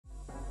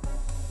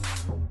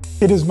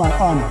It is my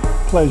honor,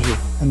 pleasure,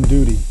 and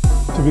duty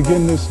to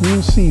begin this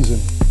new season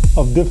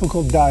of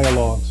Difficult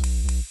Dialogues.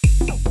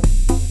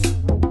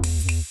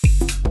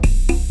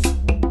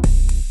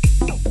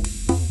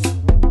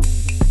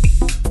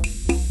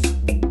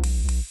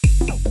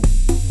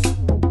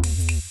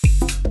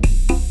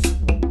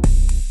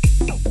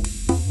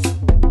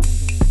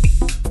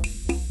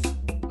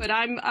 But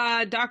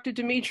I'm Dr.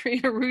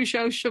 Demetria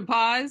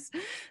Rougeau-Shabazz.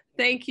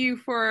 Thank you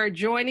for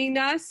joining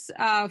us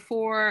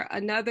for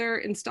another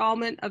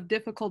installment of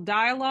Difficult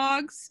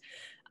Dialogues.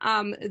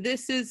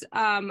 This is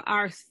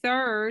our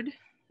third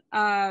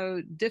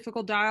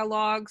Difficult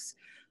Dialogues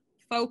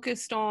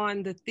focused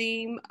on the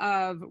theme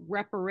of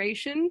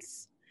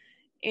reparations.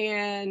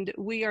 And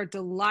we are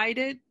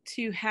delighted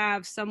to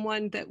have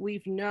someone that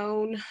we've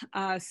known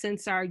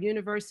since our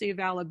University of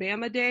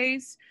Alabama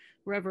days,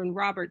 Reverend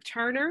Robert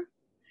Turner.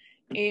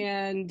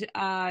 And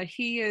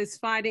he is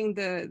fighting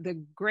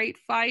the great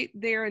fight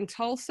there in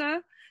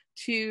Tulsa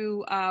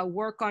to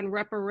work on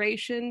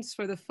reparations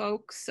for the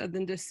folks,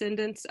 the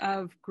descendants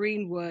of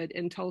Greenwood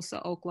in Tulsa,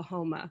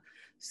 Oklahoma.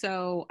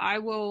 So I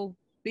will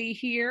be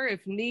here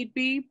if need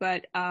be,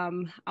 but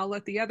I'll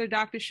let the other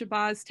Dr.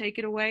 Shabazz take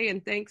it away.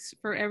 And thanks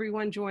for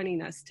everyone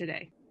joining us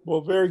today.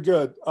 Well, very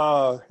good.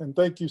 And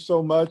thank you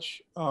so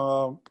much.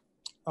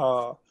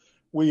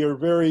 We are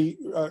very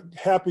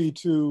happy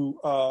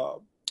to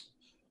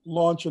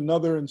launch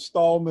another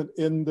installment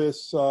in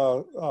this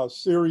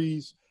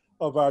series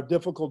of our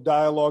Difficult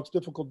Dialogues.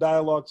 Difficult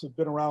Dialogues have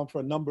been around for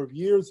a number of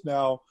years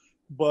now,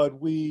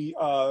 but we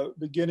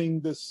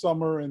beginning this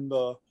summer in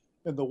the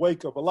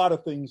wake of a lot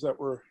of things that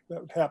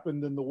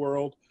happened in the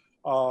world,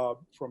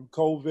 from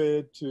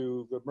COVID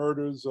to the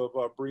murders of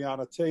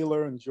Breonna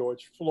Taylor and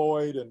George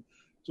Floyd, and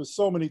just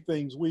so many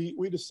things. We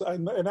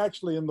decided, and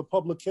actually in the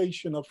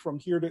publication of From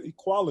Here to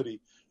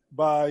Equality,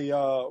 by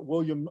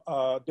William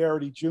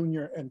Darity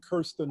Jr. and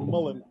Kirsten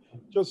Mullen,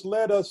 just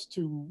led us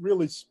to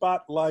really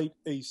spotlight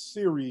a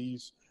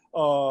series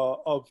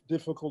of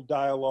difficult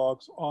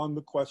dialogues on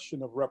the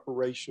question of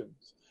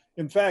reparations.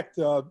 In fact,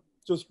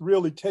 just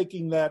really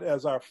taking that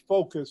as our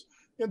focus,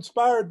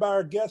 inspired by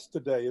our guest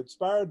today,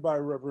 inspired by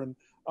Reverend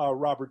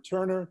Robert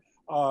Turner.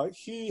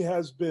 He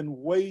has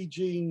been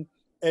waging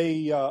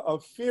a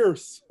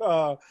fierce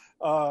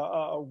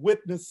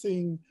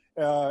witnessing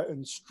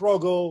and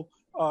struggle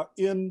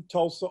in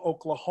Tulsa,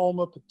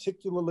 Oklahoma,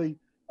 particularly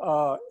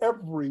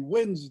every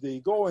Wednesday,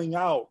 going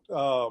out,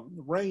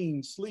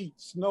 rain, sleet,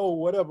 snow,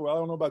 whatever. I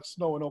don't know about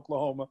snow in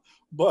Oklahoma,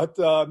 but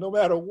no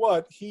matter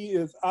what, he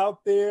is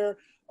out there.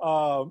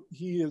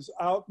 He is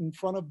out in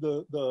front of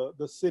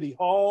the city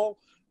hall,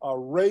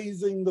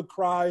 raising the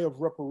cry of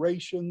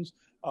reparations,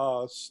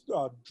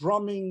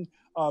 drumming,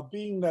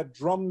 being that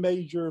drum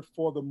major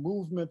for the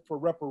movement for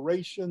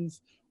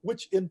reparations,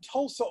 which in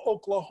Tulsa,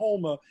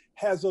 Oklahoma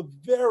has a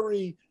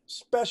very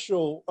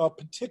special,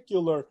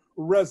 particular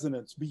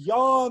resonance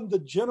beyond the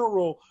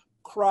general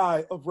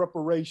cry of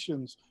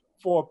reparations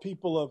for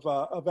people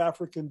of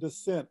African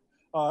descent,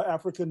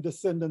 African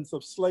descendants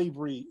of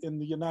slavery in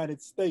the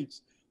United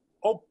States.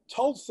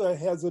 Tulsa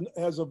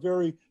has a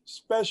very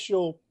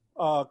special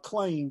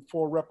claim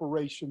for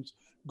reparations,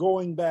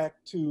 going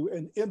back to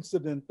an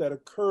incident that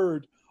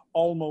occurred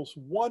almost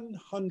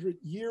 100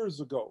 years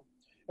ago.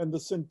 And the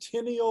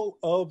centennial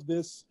of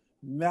this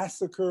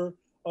massacre,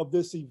 of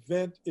this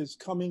event, is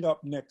coming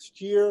up next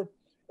year.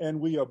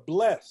 And we are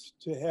blessed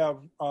to have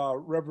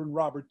Reverend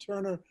Robert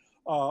Turner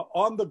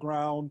on the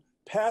ground,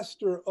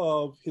 pastor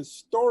of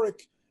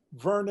Historic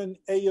Vernon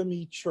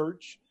AME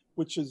Church,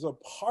 which is a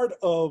part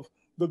of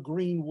the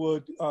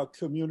Greenwood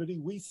community.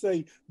 We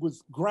say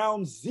was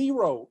ground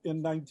zero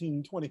in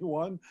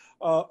 1921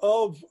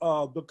 of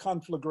the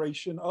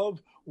conflagration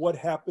of what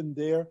happened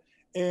there.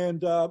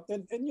 And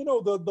you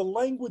know, the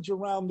language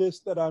around this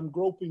that I'm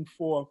groping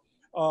for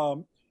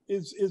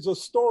is a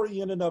story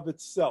in and of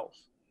itself.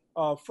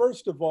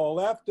 First of all,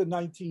 after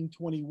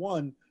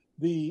 1921,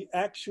 the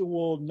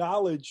actual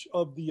knowledge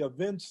of the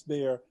events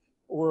there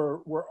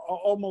were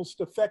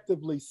almost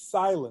effectively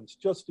silenced,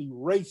 just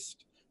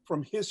erased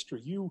from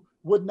history. You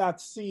would not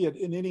see it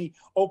in any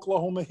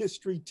Oklahoma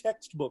history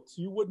textbooks.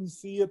 You wouldn't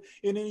see it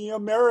in any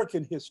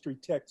American history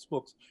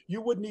textbooks. You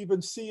wouldn't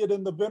even see it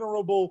in the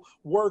venerable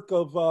work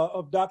of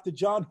Dr.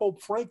 John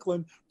Hope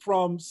Franklin,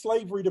 From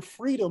Slavery to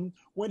Freedom,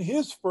 when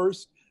his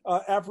first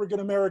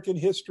African-American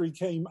history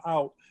came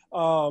out.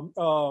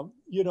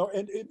 You know,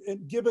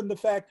 and given the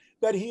fact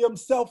that he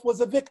himself was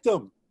a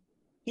victim.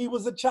 He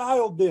was a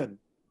child then,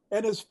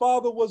 and his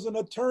father was an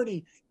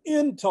attorney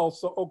in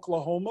Tulsa,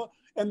 Oklahoma,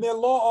 and their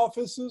law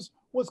offices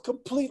was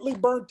completely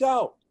burnt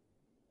out.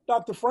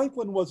 Dr.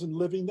 Franklin wasn't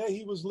living there.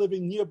 He was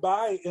living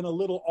nearby in a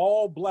little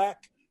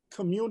all-Black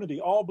community,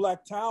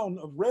 all-Black town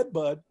of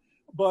Redbud,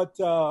 but,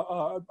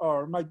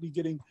 or might be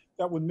getting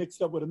that one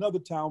mixed up with another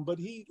town, but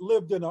he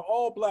lived in an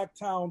all-Black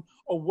town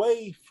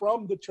away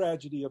from the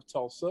tragedy of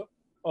Tulsa,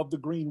 of the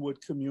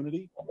Greenwood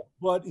community,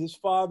 but his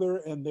father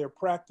and their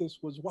practice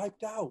was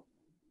wiped out.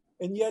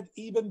 And yet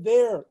even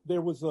there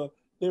was a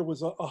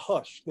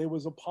hush, there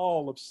was a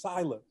pall of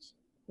silence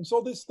And so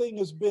this thing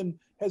has been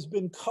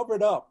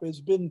covered up,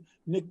 has been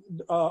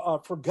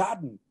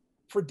forgotten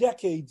for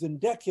decades and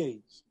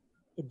decades.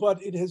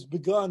 But it has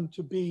begun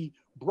to be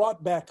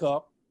brought back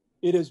up.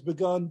 It has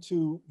begun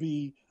to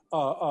be,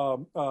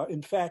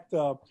 in fact,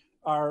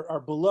 our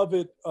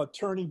beloved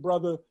attorney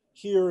brother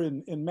here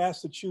in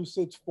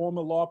Massachusetts,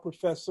 former law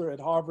professor at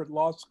Harvard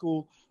Law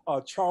School,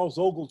 Charles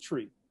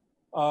Ogletree,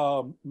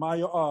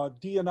 my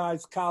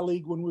D&I's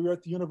colleague when we were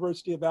at the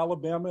University of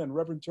Alabama, and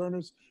Reverend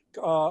Turner's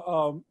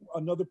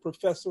another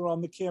professor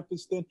on the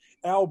campus then,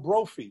 Al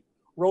Brophy,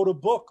 wrote a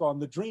book on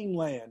the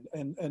Dreamland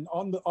and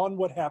on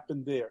what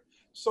happened there.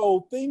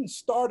 So things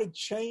started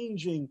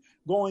changing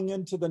going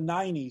into the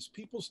 90s.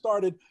 People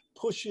started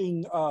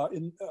pushing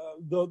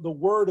the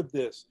word of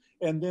this.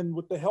 And then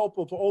with the help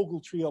of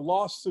Ogletree, a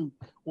lawsuit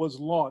was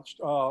launched.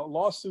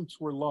 Lawsuits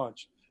were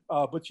launched.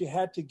 But you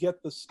had to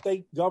get the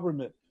state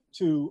government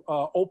to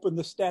open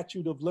the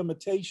statute of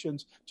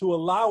limitations to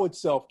allow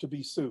itself to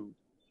be sued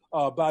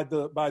by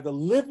the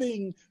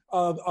living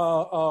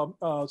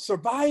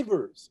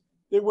survivors.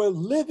 There were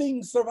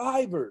living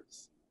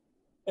survivors.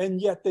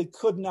 And yet they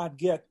could not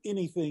get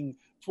anything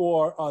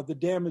for the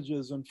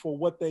damages and for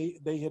what they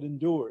had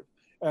endured,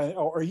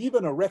 or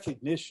even a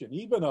recognition,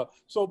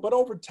 but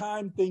over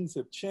time things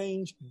have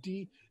changed.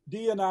 Dee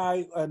and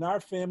I and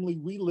our family,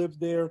 we lived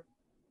there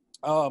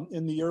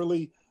in the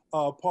early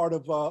part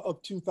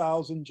of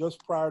 2000,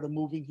 just prior to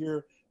moving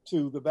here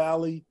to the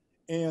Valley.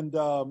 And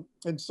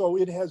so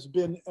it has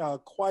been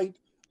quite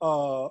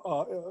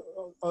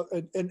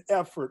an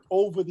effort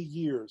over the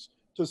years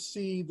to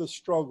see the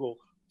struggle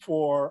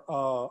for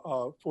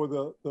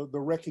the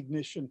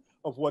recognition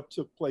of what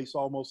took place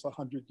almost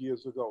 100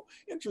 years ago.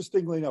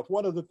 Interestingly enough,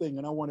 one other thing,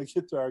 and I want to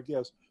get to our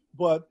guest,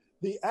 but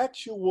the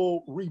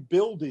actual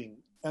rebuilding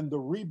and the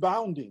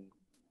rebounding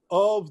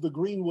of the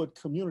Greenwood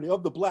community,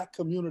 of the Black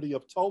community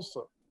of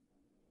Tulsa,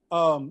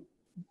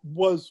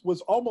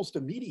 was almost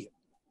immediate.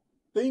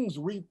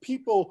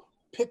 People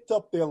picked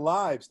up their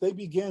lives. They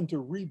began to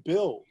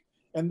rebuild,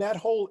 and that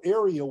whole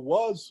area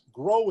was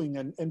growing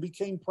and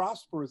became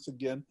prosperous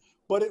again.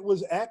 But it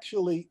was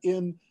actually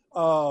in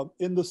the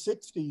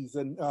 60s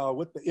and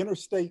with the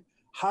interstate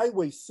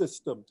highway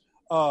system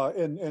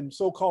and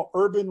so-called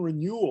urban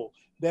renewal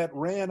that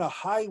ran a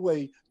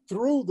highway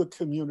through the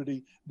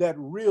community that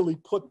really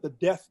put the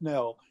death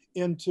knell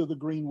into the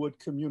Greenwood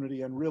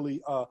community and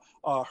really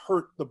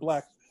hurt the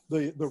Black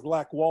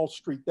Wall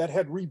Street that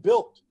had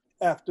rebuilt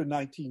after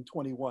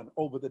 1921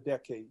 over the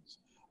decades.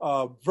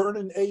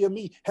 Vernon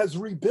AME has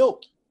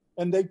rebuilt,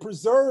 and they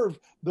preserve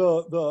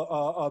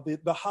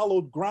the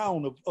hallowed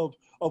ground of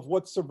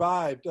what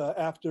survived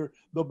after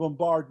the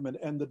bombardment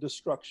and the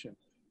destruction.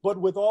 But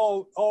with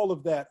all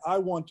of that, I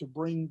want to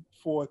bring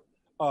forth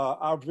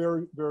our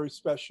very, very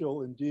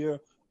special and dear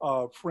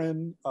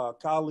friend,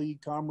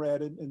 colleague,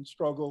 comrade in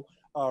struggle,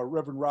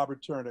 Reverend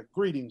Robert Turner.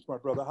 Greetings, my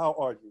brother. How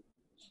are you?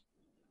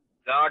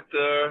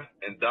 Dr.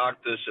 and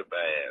Dr.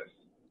 Shabazz,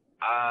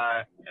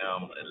 I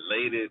am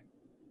elated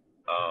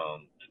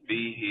to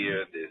be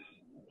here this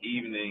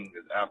evening,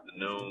 this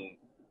afternoon,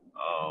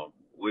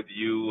 with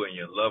you and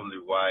your lovely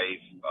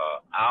wife.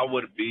 I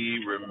would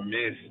be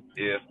remiss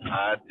if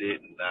I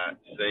did not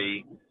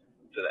say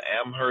to the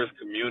Amherst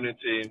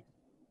community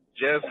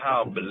just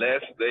how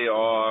blessed they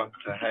are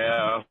to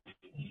have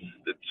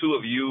the two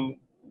of you,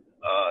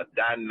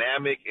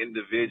 dynamic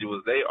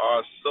individuals. They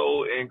are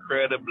so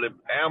incredibly,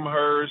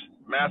 Amherst,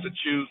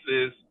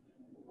 Massachusetts,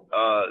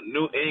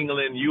 New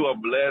England, you are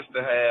blessed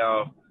to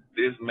have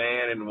this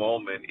man and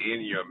woman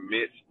in your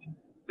midst.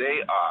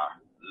 They are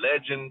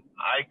legend,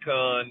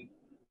 icon,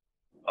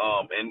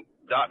 and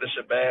Dr.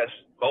 Shabazz,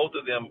 both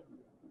of them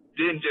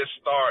didn't just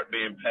start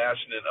being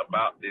passionate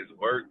about this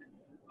work.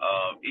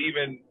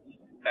 Even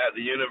at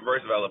the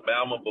University of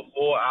Alabama,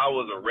 before I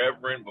was a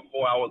reverend,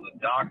 before I was a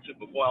doctor,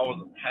 before I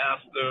was a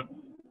pastor,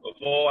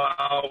 before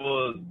I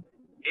was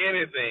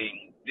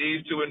anything,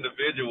 these two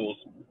individuals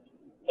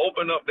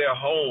opened up their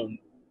home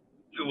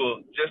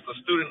to just a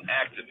student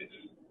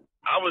activist.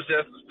 I was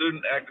just a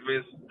student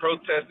activist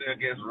protesting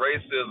against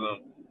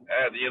racism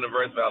at the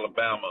University of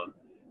Alabama.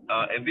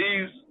 And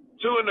these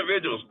two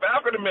individuals,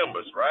 faculty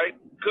members, right,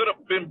 could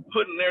have been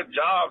putting their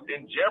jobs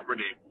in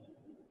jeopardy,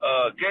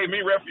 gave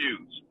me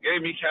refuge,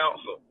 gave me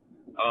counsel.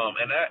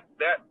 And that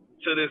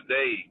to this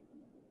day,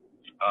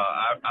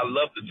 I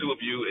love the two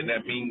of you, and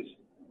that means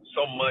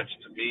so much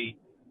to me.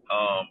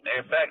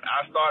 In fact,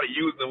 I started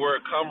using the word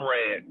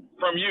comrade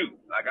from you.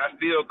 Like, I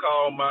still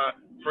call my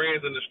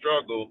friends in the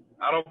struggle,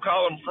 I don't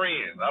call them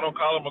friends. I don't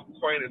call them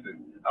acquaintances.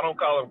 I don't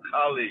call them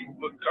colleagues,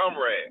 but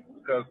comrades,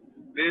 because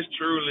this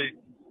truly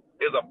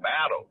is a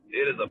battle.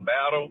 It is a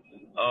battle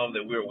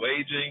that we're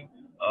waging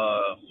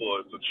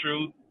for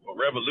truth, for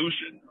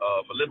revolution,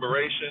 for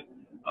liberation,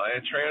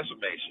 and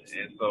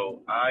transformation. And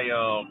so I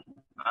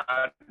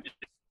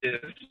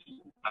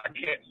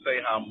can't say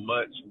how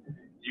much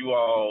you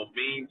all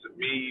mean to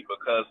me,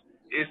 because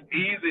it's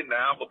easy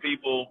now for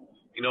people,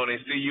 you know, when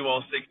they see you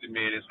on 60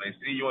 Minutes, when they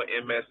see you on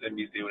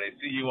MSNBC, when they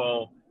see you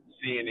on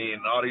CNN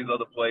and all these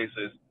other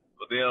places,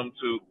 for them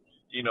to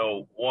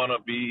want to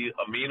be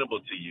amenable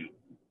to you.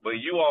 But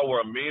you all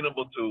were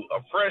amenable to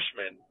a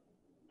freshman,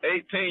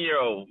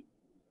 18-year-old,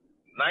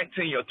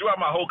 19-year-old, throughout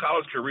my whole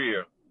college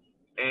career,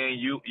 and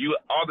you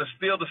are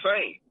still the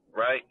same,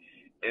 right?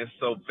 And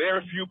so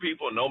very few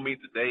people know me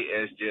today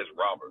as just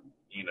Robert,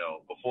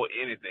 before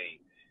anything,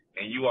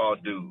 and you all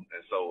do.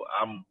 And so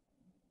I'm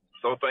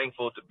so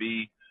thankful to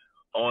be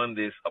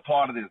a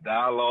part of this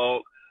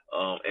dialogue.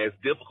 As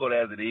difficult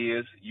as it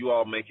is, you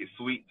all make it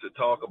sweet to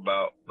talk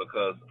about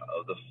because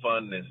of the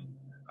funness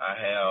I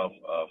have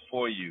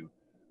for you.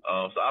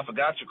 So I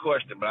forgot your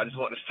question, but I just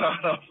want to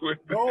start off with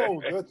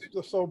No, that's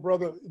just so,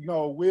 brother.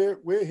 No,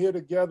 we're here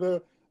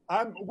together.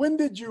 When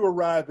did you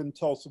arrive in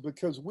Tulsa?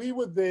 Because we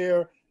were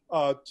there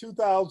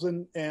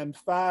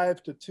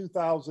 2005 to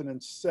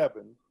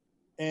 2007,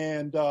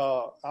 and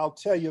I'll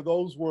tell you,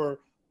 those were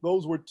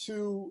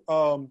two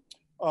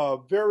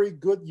very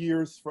good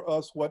years for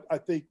us. What I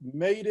think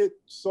made it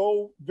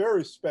so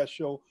very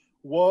special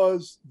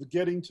was the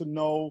getting to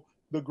know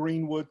the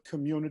Greenwood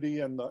community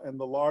and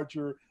the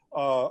larger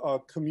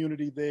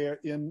community there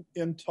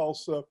in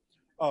Tulsa.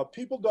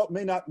 People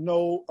may not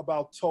know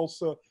about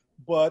Tulsa,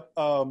 but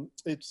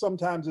it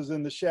sometimes is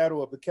in the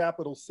shadow of the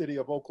capital city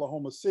of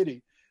Oklahoma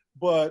City.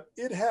 But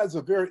it has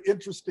a very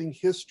interesting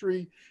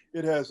history.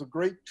 It has a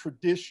great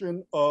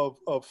tradition of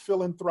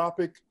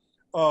philanthropic,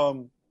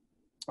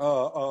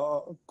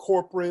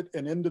 corporate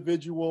and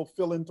individual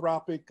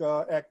philanthropic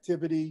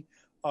activity.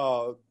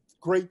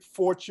 Great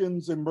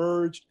fortunes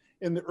emerged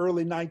in the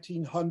early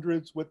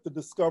 1900s with the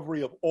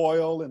discovery of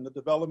oil and the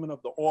development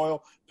of the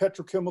oil,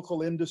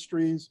 petrochemical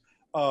industries.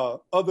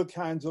 Other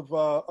kinds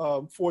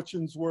of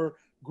fortunes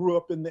grew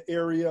up in the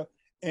area.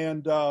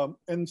 And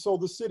so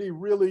the city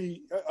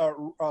really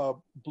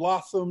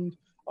blossomed.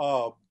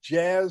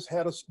 Jazz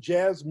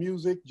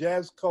music,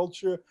 jazz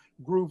culture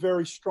grew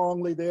very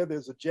strongly there.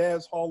 There's a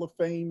Jazz Hall of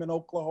Fame in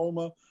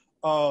Oklahoma.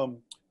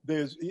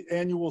 There's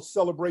annual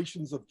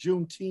celebrations of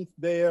Juneteenth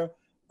there.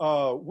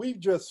 We've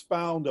just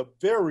found a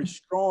very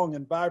strong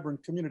and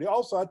vibrant community.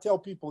 Also, I tell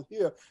people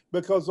here,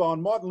 because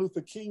on Martin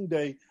Luther King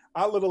Day,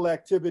 our little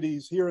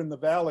activities here in the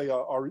Valley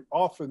are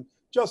often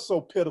just so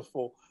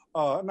pitiful.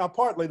 Now,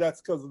 partly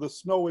that's because the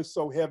snow is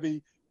so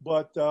heavy,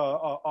 but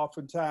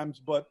oftentimes,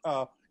 but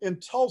in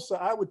Tulsa,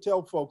 I would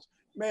tell folks,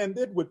 man,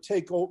 it would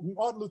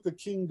Martin Luther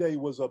King Day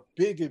was a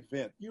big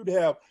event. You'd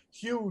have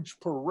huge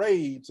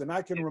parades, and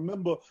I can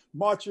remember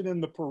marching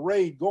in the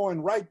parade,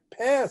 going right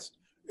past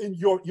in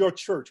your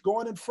church,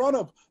 going in front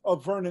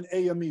of Vernon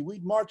AME.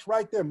 We'd march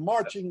right there,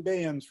 marching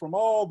bands from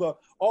all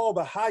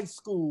the high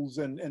schools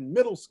and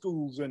middle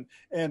schools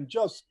and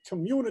just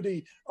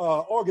community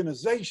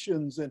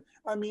organizations. And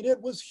I mean,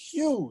 it was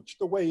huge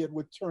the way it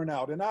would turn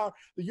out. And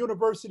the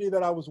university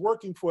that I was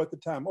working for at the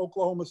time,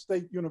 Oklahoma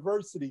State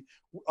University,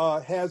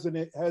 has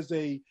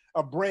a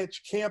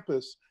branch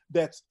campus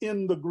that's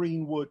in the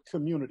Greenwood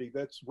community,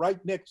 that's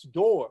right next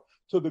door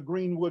to the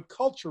Greenwood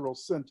Cultural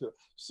Center.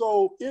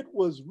 So it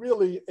was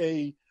really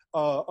a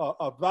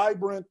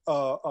vibrant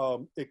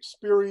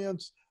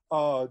experience,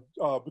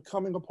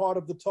 becoming a part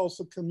of the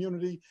Tulsa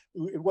community.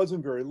 It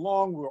wasn't very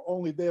long. We were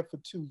only there for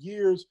 2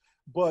 years,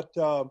 but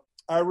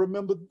I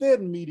remember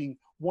then meeting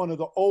one of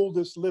the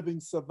oldest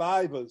living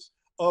survivors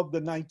of the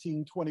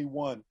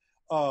 1921.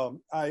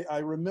 I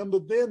remember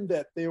then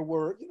that there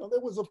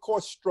was of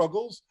course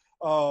struggles.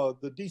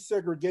 The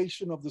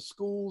desegregation of the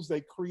schools,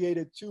 they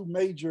created 2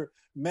 major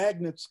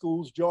magnet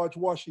schools, George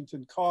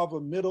Washington Carver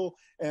Middle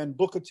and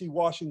Booker T.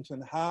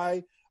 Washington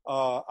High.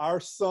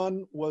 Our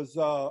son was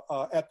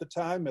at the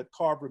time at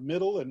Carver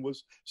Middle and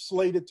was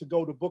slated to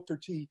go to Booker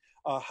T.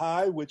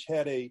 High, which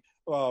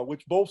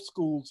both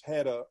schools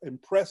had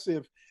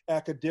impressive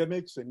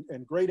academics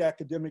and great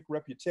academic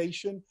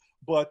reputation,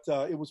 but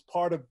it was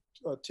part of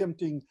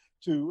attempting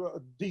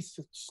to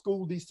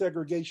school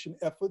desegregation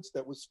efforts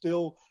that was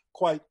still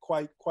quite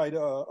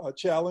a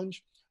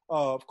challenge.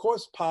 Of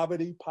course,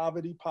 poverty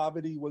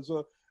was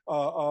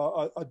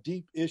a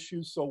deep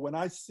issue. So when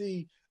I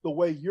see the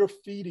way you're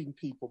feeding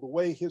people, the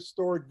way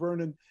Historic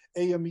Vernon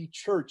AME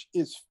Church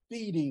is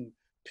feeding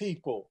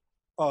people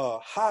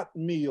hot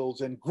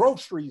meals and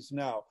groceries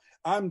now,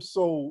 I'm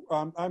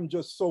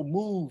just so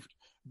moved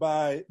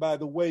by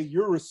the way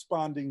you're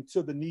responding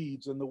to the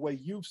needs and the way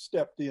you've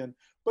stepped in.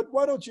 But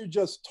why don't you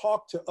just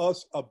talk to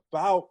us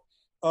about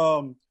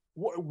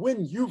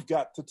when you've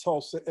got to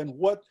Tulsa and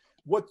what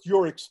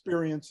your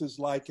experience is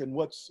like and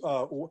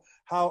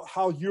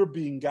how you're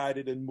being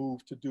guided and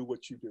moved to do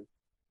what you do.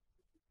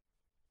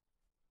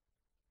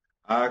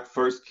 I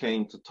first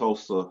came to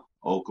Tulsa,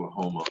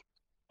 Oklahoma,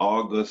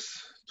 August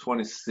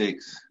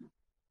 26,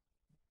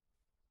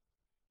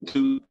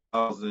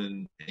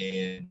 2000.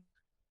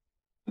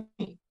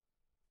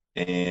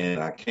 And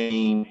I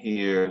came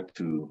here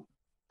to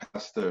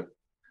pastor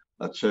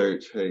a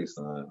church. Hey,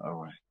 son.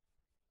 All right.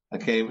 I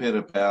came here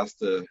to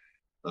pastor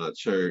a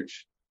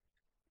church,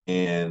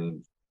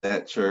 and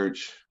that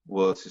church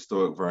was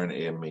Historic Vernon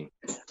AME.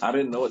 I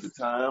didn't know at the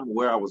time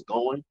where I was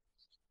going.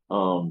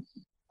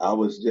 I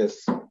was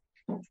just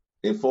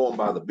informed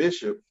by the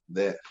bishop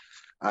that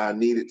I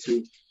needed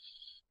to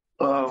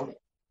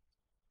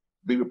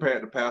be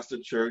prepared to pastor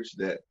a church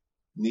that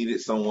needed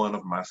someone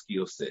of my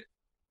skill set.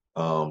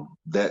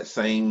 That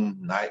same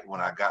night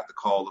when I got the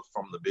call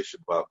from the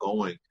bishop about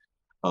going,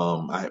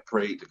 I had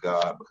prayed to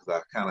God because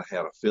I kind of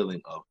had a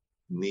feeling of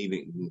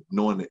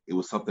knowing that it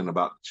was something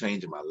about the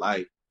change in my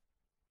life.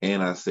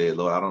 And I said,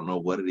 Lord, I don't know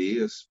what it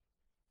is,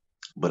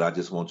 but I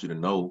just want you to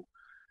know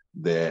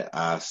that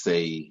I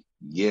say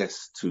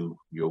yes to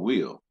your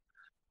will.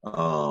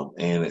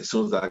 And as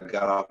soon as I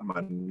got off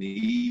my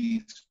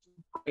knees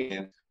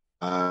praying,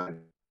 I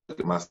look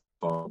at my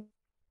phone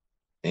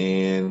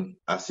and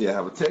I see I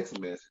have a text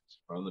message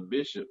from the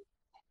bishop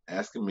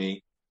asking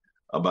me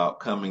about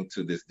coming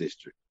to this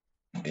district.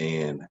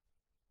 And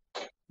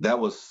that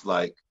was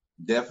like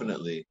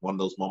definitely one of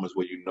those moments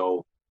where you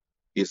know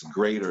it's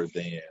greater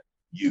than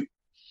you.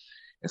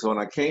 And so when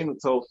I came to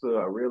Tulsa,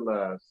 I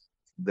realized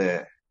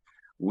that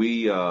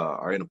we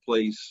are in a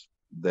place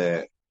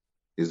that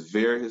is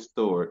very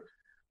historic,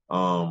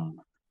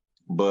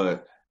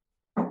 but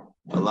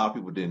a lot of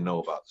people didn't know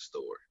about the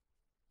story.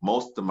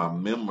 Most of my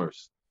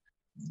members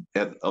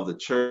of the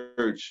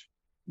church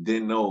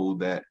didn't know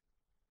that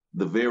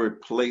the very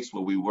place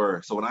where we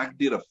were. So when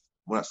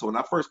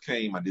I first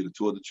came, I did a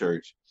tour of the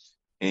church,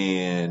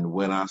 and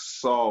when I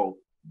saw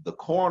the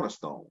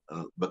cornerstone,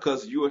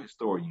 because you're a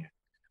historian,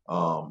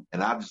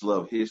 and I just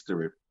love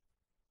history.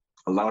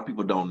 A lot of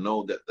people don't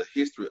know that the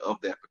history of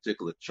that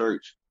particular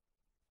church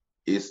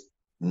is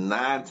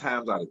 9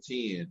 times out of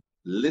 10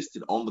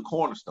 listed on the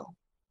cornerstone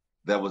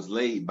that was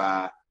laid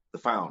by the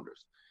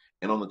founders.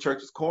 And on the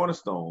church's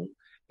cornerstone,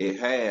 it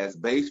has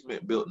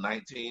basement built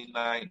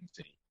 1919,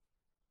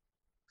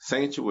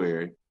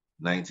 sanctuary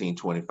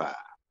 1925.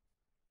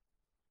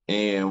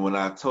 And when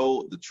I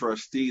told the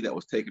trustee that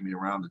was taking me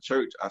around the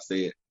church, I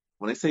said,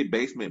 when they say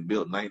basement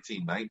built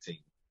 1919,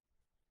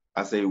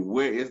 I said,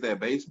 where is that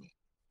basement?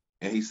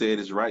 And he said,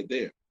 it's right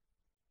there.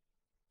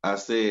 I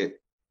said,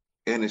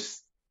 and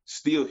it's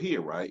still here,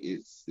 right?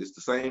 It's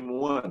the same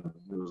one.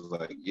 He was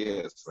like,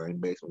 yeah, it's the same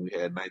basement we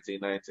had in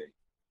 1919.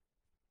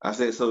 I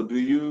said, so do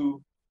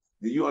you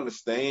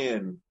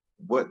understand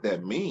what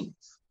that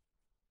means?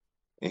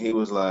 And he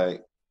was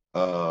like,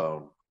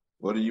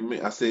 what do you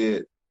mean? I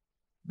said,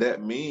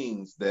 that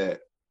means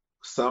that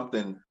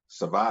something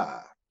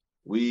survived.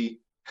 We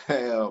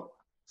have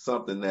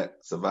something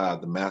that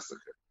survived the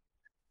massacre.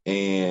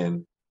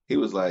 And he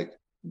was like,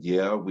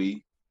 yeah,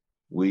 we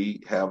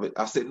have it.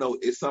 I said, no,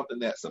 it's something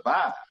that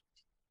survived.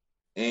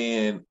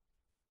 And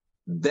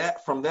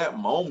that from that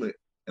moment,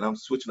 and I'm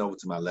switching over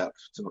to my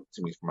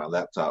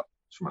laptop,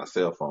 to my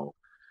cell phone,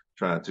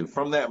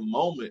 from that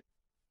moment,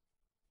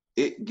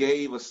 it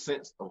gave a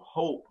sense of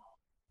hope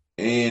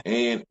and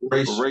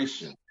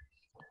inspiration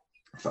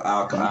for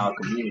our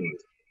community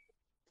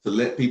to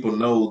let people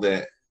know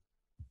that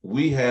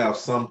we have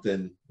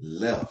something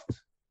left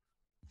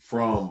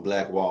from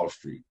Black Wall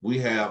Street. We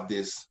have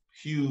this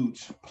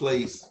huge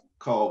place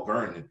called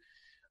Vernon,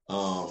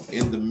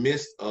 in the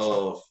midst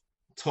of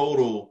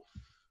total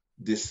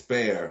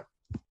despair.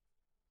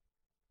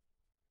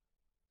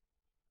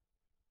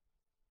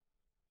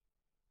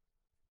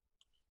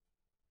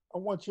 I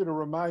want you to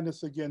remind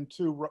us again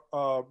too,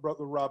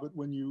 Brother Robert,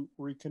 when you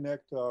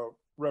reconnect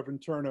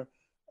Reverend Turner,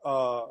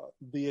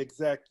 the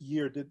exact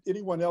year. Did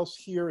anyone else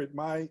hear it?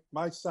 My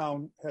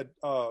sound had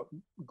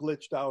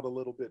glitched out a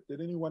little bit.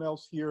 Did anyone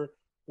else hear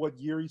what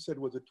year he said?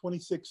 Was it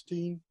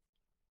 2016?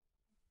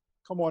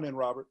 Come on in,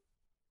 Robert.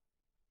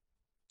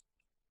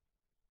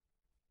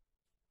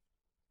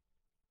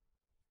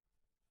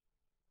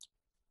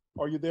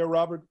 Are you there,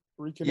 Robert?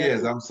 Reconnect.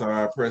 Yes, I'm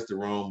sorry, I pressed the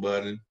wrong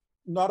button.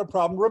 Not a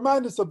problem.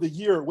 Remind us of the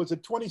year. Was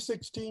it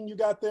 2016 you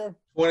got there?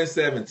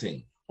 2017.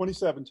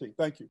 2017.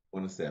 Thank you.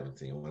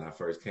 2017, when I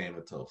first came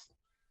to Tulsa.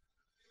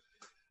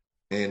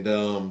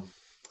 And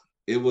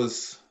it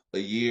was a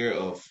year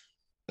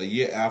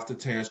after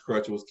Terrence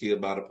Crutcher was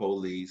killed by the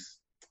police.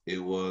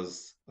 It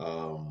was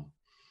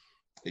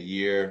a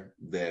year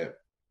that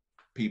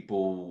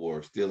people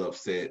were still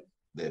upset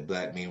that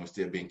Black men were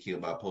still being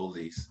killed by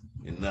police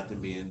and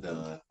nothing being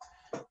done.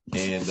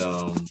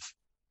 And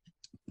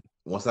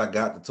once I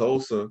got to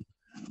Tulsa,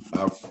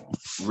 I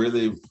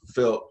really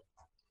felt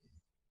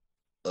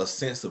a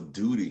sense of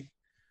duty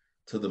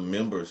to the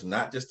members,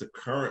 not just the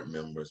current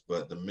members,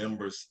 but the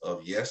members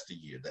of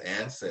yesteryear, the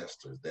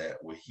ancestors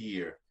that were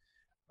here,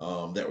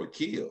 that were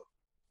killed,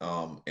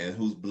 and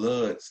whose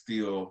blood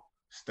still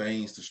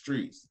stains the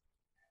streets.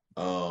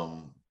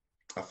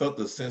 I felt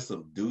the sense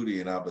of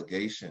duty and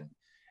obligation.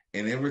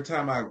 And every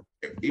time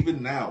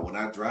even now, when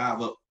I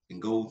drive up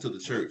and go to the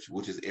church,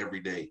 which is every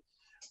day,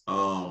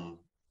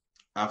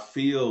 I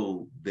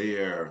feel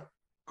their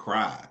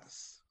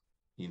cries,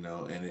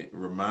 and it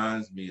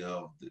reminds me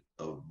of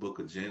the book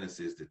of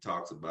Genesis that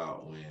talks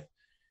about when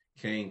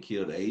Cain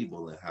killed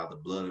Abel and how the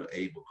blood of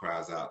Abel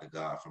cries out to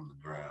God from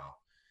the ground.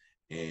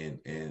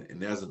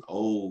 And there's an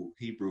old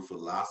Hebrew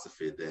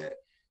philosophy that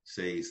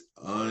says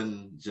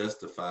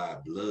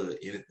unjustified blood,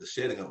 the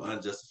shedding of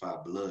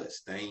unjustified blood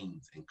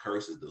stains and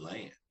curses the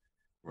land,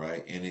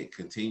 right? And it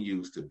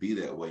continues to be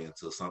that way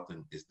until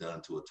something is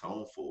done to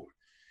atone for it.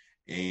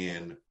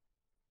 And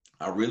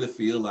I really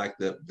feel like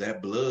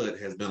that blood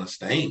has been a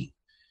stain,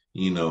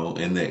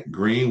 and that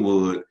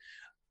Greenwood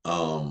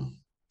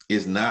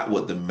is not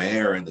what the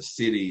mayor and the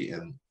city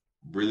and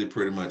really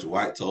pretty much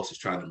white Tulsa is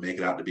trying to make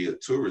it out to be a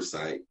tourist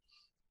site.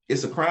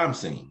 It's a crime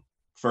scene,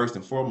 first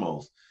and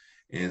foremost.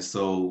 And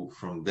so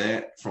from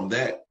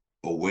that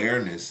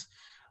awareness,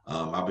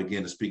 I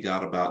began to speak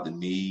out about the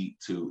need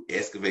to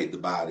excavate the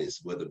bodies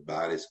where the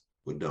bodies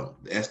were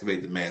dumped,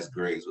 excavate the mass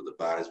graves where the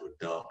bodies were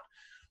dumped,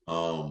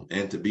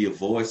 and to be a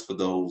voice for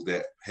those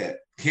that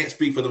can't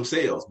speak for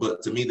themselves.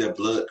 But to me, their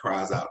blood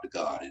cries out to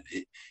God. And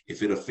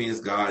if it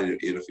offends God,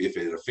 if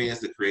it offends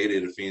the Creator,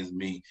 it offends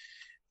me.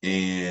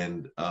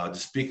 And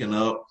just speaking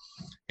up,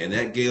 and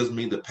that gives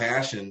me the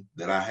passion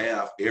that I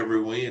have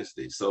every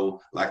Wednesday. So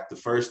like the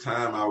first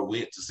time I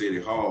went to City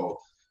Hall,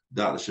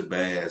 Dr.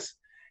 Shabazz,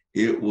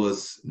 it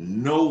was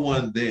no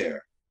one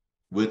there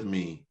with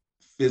me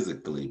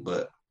physically,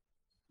 but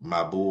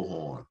my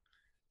bullhorn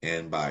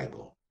and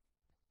Bible.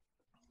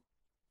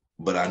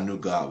 But I knew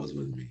God was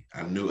with me.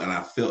 I knew, and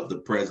I felt the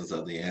presence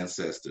of the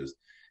ancestors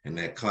and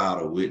that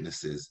cloud of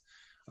witnesses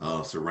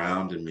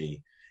surrounding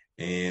me.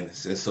 And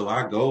so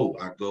I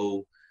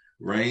go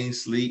rain,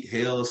 sleet,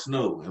 hail, or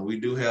snow. And we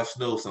do have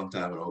snow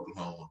sometime in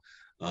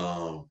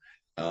Oklahoma,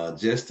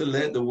 just to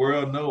let the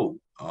world know.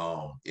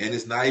 And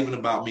it's not even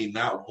about me.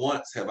 Not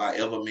once have I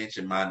ever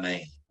mentioned my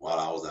name while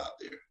I was out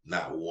there.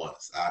 Not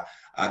once.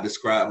 I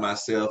describe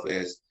myself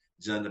as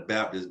John the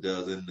Baptist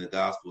does in the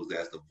Gospels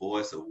as the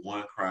voice of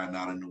one crying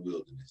out in the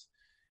wilderness.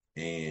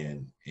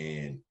 And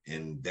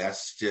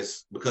that's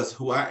just because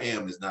who I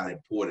am is not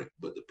important,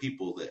 but the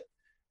people that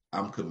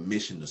I'm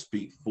commissioned to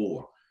speak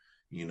for,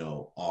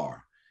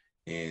 are.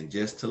 And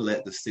just to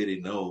let the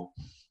city know,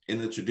 in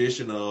the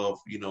tradition of,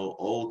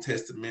 Old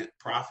Testament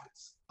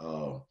prophets,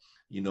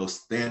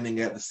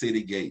 standing at the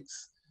city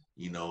gates,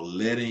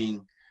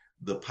 letting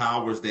the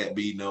powers that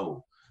be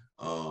know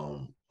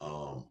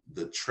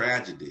the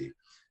tragedy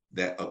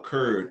that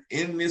occurred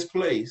in this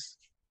place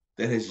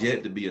that has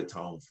yet to be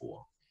atoned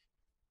for.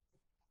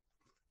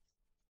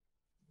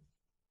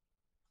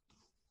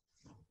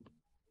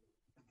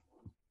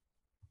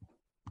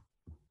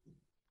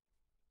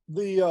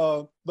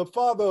 The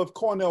father of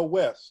Cornel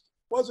West,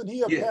 wasn't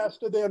he a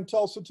pastor there in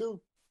Tulsa too?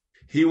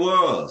 He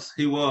was.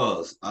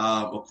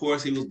 Of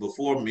course, he was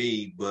before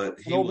me, but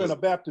he over was in a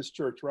Baptist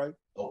church, right?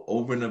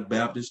 Over in a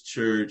Baptist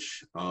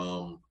church.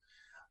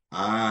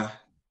 I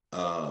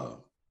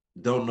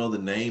don't know the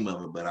name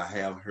of it, but I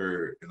have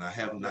heard, and I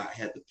have not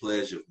had the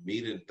pleasure of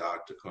meeting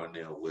Dr.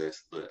 Cornel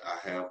West, but I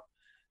have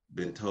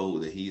been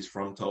told that he's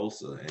from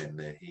Tulsa and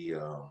that he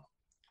is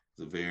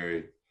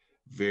very,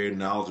 very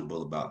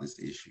knowledgeable about this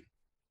issue.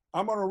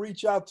 I'm going to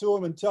reach out to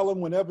him and tell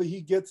him whenever he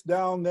gets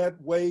down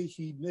that way,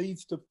 he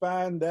needs to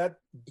find that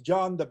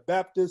John the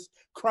Baptist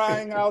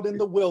crying out in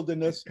the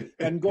wilderness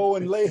and go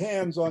and lay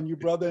hands on you,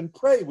 brother, and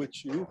pray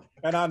with you.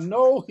 And I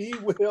know he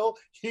will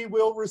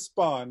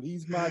respond.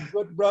 He's my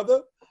good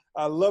brother.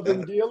 I love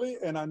him dearly,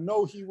 and I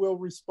know he will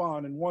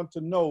respond and want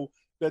to know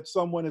that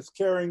someone is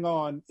carrying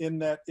on in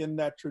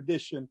that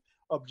tradition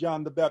of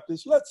John the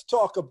Baptist. Let's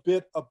talk a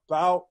bit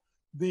about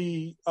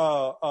the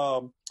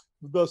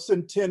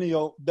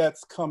centennial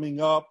that's coming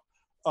up.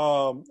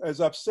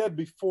 As I've said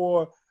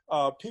before,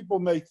 people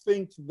may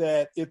think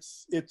that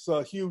it's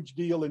a huge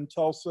deal in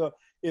Tulsa.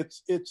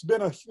 It's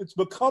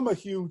become a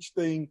huge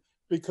thing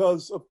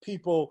because of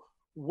people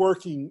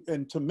working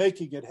and to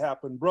making it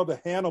happen.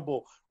 Brother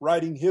Hannibal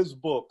writing his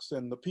books,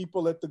 and the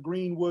people at the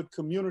Greenwood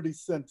Community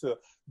Center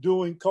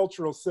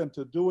Cultural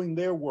Center doing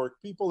their work.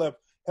 People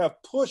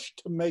have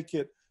pushed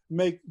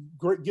to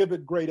give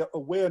it greater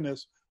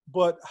awareness.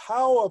 But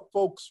how are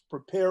folks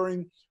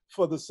preparing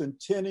for the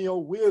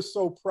centennial? We're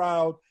so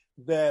proud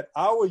that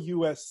our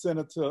U.S.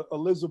 Senator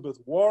Elizabeth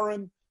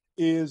Warren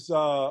is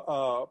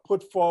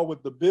put forward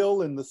the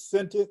bill in the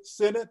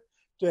Senate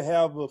to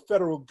have the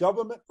federal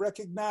government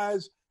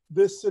recognize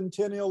this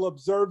centennial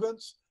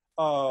observance.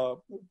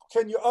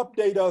 Can you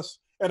update us?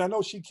 And I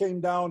know she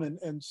came down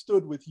and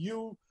stood with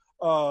you.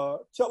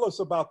 Tell us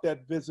about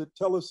that visit.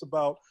 Tell us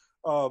about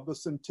the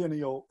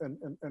centennial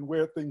and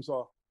where things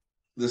are.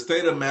 The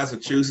state of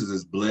Massachusetts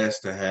is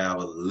blessed to have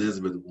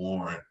Elizabeth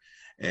Warren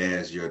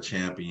as your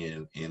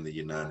champion in the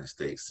United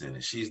States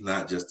Senate. She's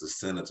not just a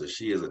senator.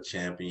 She is a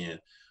champion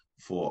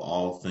for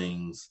all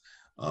things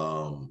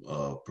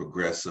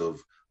progressive,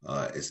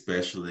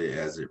 especially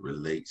as it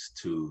relates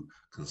to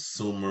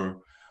consumer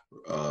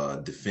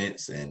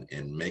defense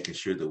and making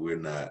sure that we're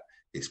not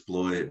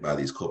exploited by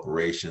these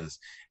corporations.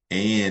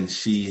 And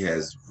she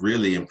has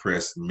really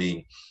impressed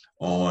me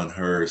on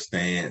her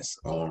stance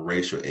on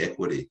racial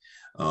equity.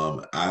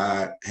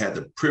 I had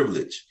the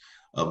privilege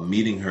of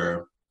meeting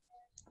her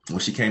when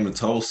she came to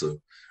Tulsa,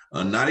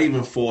 not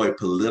even for a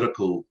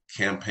political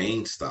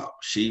campaign stop.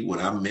 When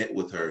I met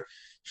with her,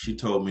 she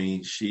told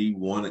me she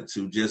wanted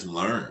to just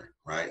learn,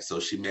 right? So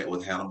she met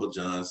with Hannibal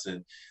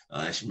Johnson,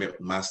 and she met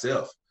with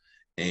myself,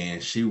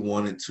 and she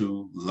wanted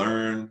to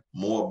learn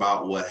more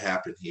about what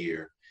happened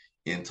here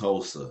in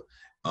Tulsa.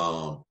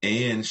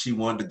 And she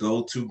wanted to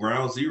go to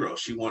ground zero.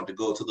 She wanted to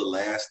go to the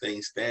last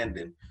thing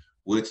standing,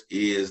 which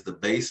is the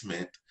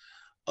basement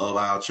of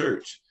our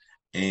church.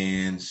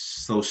 And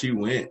so she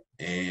went,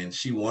 and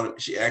she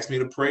asked me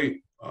to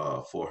pray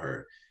for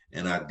her,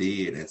 and I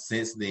did. And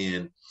since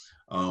then,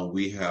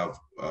 we have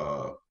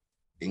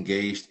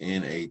engaged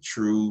in a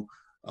true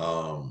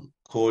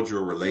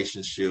cordial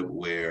relationship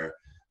where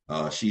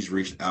she's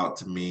reached out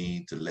to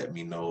me to let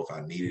me know if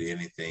I needed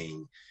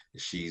anything.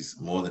 She's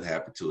more than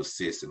happy to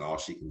assist in all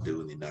she can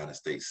do in the United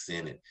States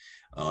Senate.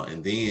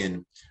 And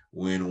then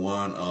when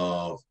one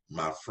of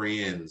my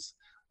friends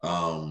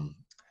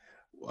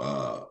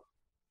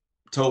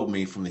told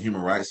me from the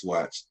Human Rights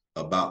Watch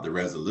about the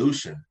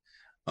resolution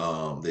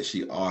that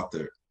she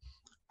authored,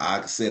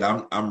 I said,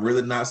 I'm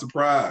really not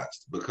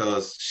surprised,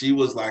 because she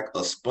was like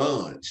a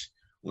sponge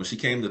when she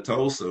came to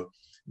Tulsa,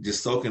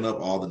 just soaking up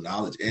all the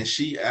knowledge. And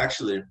she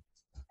actually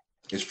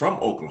is from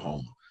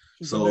Oklahoma.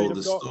 So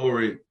the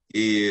story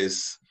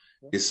is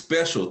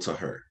special to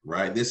her,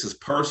 right? This is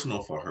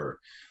personal for her.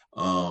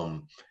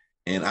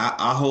 And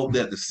I hope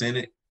that the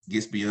Senate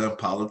gets beyond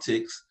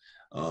politics.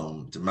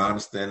 To my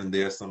understanding,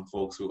 there are some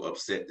folks who are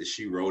upset that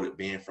she wrote it,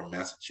 being from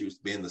Massachusetts,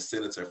 being the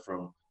senator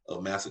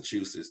of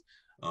Massachusetts.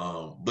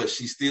 But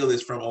she still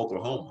is from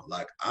Oklahoma.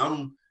 Like,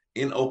 I'm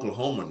in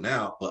Oklahoma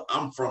now, but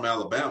I'm from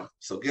Alabama.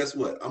 So guess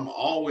what? I'm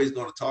always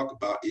going to talk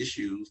about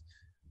issues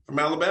from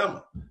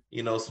Alabama.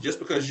 So just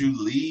because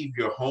you leave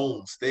your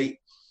home state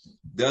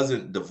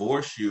doesn't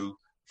divorce you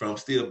from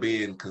still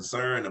being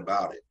concerned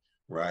about it,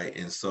 right?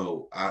 And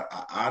so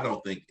I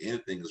don't think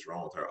anything is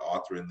wrong with her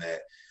authoring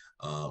that.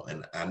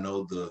 And I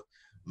know the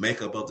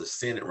makeup of the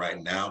Senate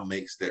right now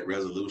makes that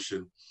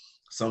resolution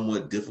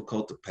somewhat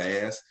difficult to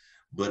pass.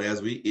 But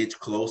as we inch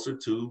closer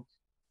to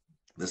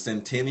the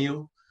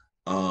centennial,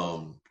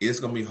 it's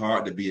going to be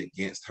hard to be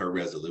against her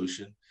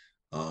resolution.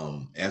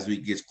 As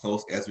we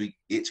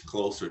itch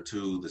closer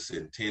to the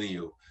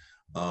centennial,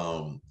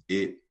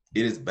 it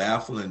is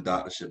baffling,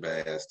 Dr.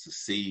 Shabazz, to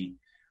see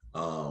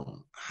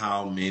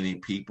how many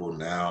people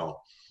now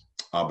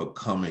are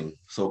becoming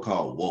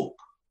so-called woke,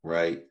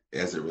 right,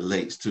 as it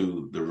relates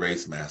to the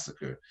race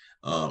massacre,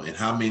 and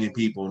how many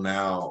people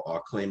now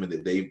are claiming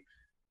that they've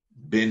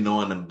been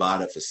knowing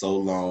about it for so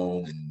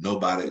long, and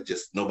nobody would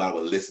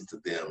listen to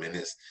them. And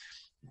it's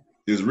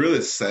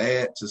really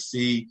sad to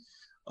see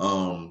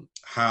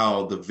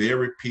how the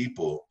very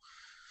people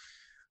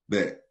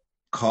that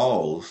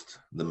caused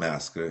the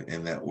massacre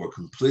and that were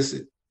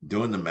complicit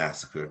during the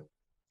massacre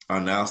are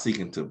now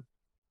seeking to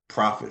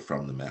profit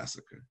from the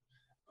massacre.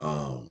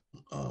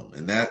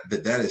 And that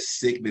is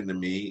sickening to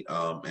me.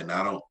 And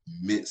I don't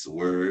mince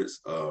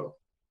words. The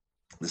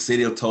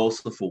city of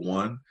Tulsa, for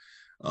one,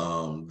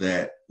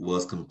 that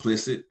was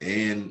complicit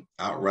and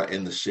outright,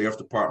 and the sheriff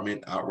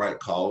department outright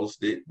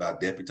caused it by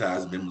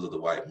deputizing members of the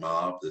white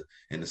mob,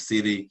 and the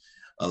city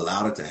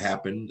allowed it to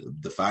happen.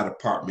 The fire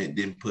department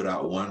didn't put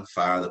out one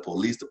fire. The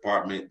police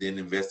department didn't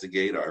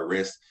investigate or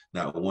arrest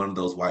not one of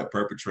those white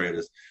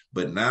perpetrators.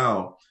 But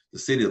now the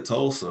city of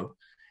Tulsa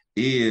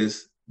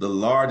is the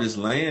largest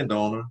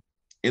landowner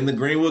in the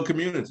Greenwood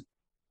community.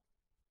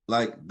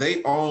 Like,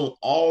 they own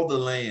all the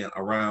land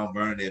around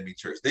Vernon AME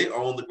Church. They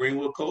own the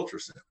Greenwood Culture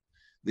Center.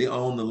 They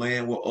own the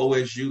land where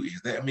OSU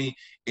is. And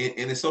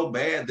it's so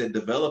bad that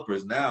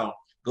developers now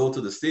go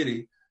to the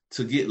city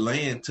to get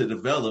land to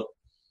develop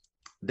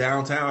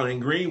downtown in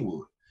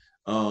Greenwood.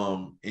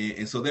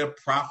 And so they're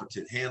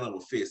profiting hand over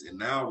fist. And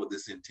now with the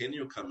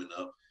centennial coming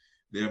up,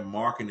 they're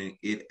marketing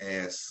it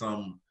as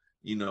some,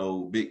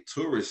 big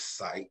tourist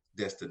site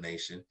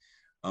destination.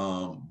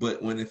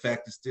 But when in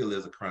fact it still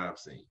is a crime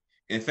scene.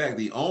 In fact,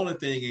 the only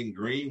thing in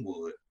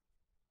Greenwood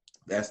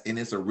that's in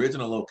its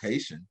original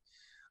location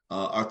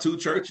are two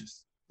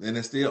churches, and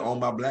they're still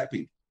owned by Black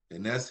people.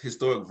 And that's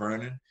Historic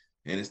Vernon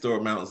and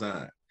Historic Mount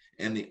Zion.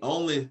 And the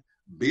only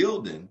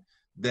building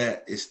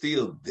that is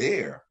still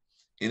there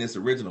in its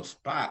original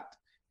spot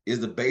is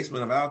the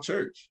basement of our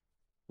church,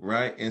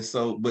 right? And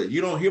so, but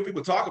you don't hear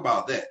people talk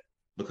about that,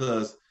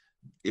 because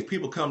if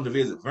people come to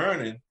visit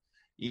Vernon,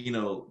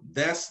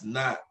 that's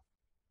not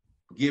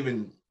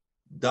giving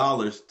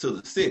dollars to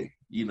the city.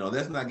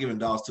 That's not giving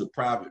dollars to a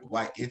private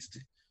white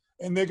entity.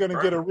 And they're going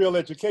to get a real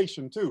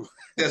education too.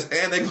 Yes,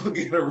 and they're going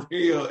to get a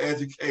real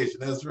education.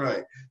 That's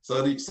right.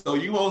 So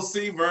you won't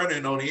see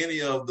Vernon on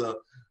any of the,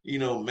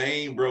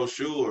 main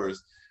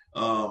brochures,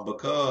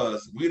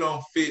 because we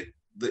don't fit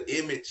the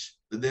image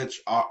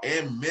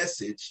and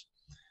message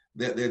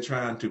that they're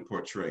trying to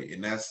portray.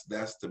 And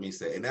that's to me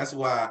sad. And that's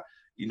why,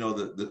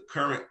 the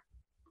current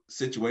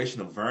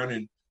situation of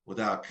Vernon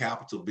without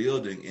Capitol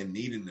building and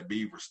needing to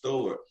be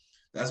restored,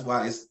 that's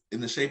why it's in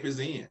the shape it's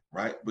in,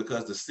 right?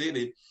 Because the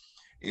city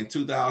in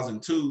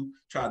 2002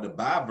 tried to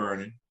buy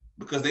Vernon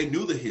because they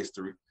knew the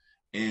history,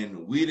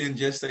 and we didn't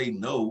just say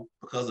no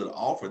because of the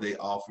offer they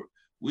offered.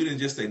 We didn't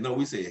just say no,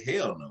 we said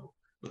hell no,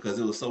 because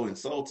it was so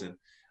insulting.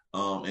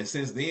 And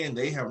since then,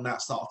 they have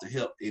not sought to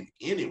help in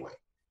any way.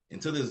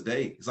 And to this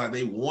day, it's like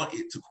they want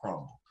it to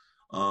crumble.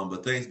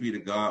 But thanks be to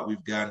God, we're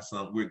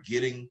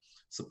getting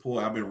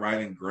support. I've been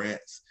writing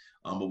grants,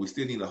 but we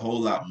still need a whole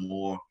lot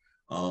more.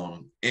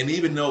 And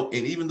even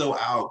though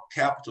our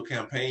capital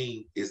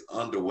campaign is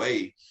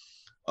underway,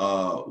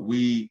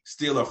 we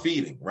still are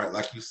feeding, right?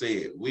 Like you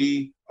said,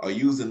 we are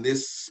using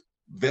this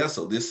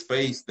vessel, this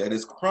space that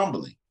is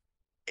crumbling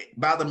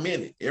by the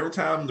minute. Every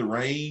time the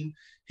rain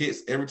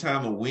hits, every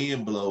time the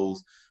wind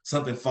blows,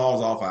 something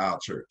falls off of our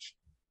church.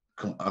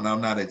 And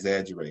I'm not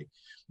exaggerating,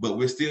 but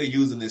we're still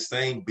using this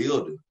same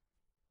building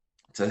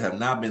to have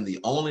not been the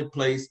only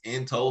place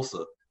in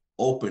Tulsa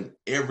open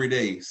every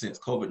day since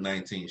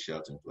COVID-19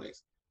 shelter in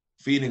place,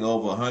 feeding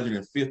over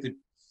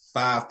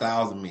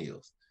 155,000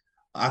 meals.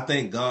 I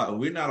thank God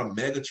we're not a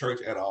mega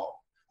church at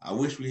all. I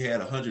wish we had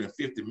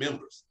 150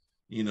 members,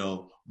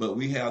 but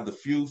we have the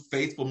few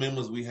faithful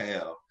members we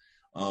have,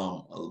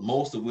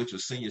 most of which are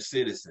senior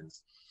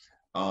citizens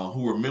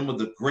who remember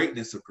the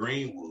greatness of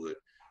Greenwood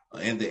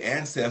and the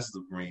ancestors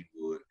of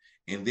Greenwood,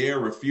 and they're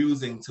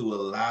refusing to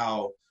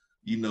allow,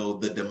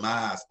 the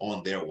demise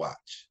on their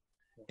watch.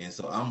 And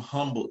so I'm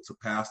humbled to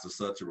pastor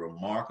such a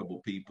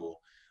remarkable people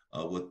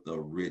with a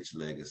rich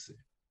legacy.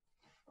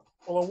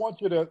 Well, I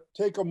want you to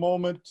take a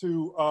moment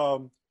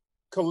to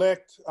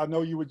collect. I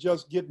know you were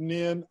just getting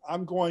in.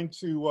 I'm going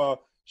to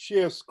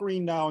share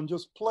screen now and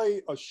just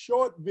play a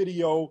short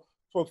video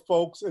for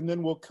folks, and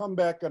then we'll come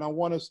back, and I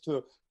want us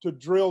to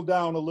drill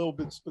down a little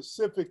bit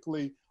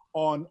specifically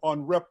on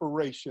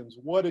reparations,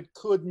 what it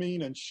could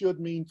mean and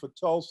should mean for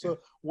Tulsa,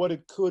 what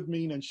it could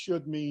mean and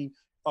should mean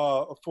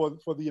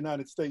for the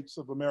United States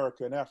of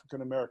America and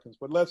African Americans.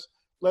 But let's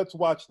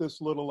watch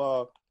this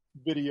little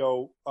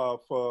video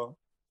for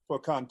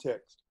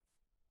context.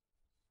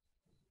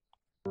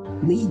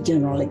 We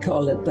generally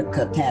call it the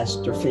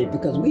catastrophe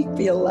because we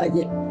feel like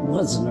it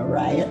wasn't a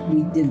riot.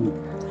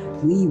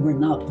 We were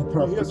not the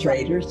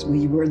perpetrators,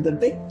 we were the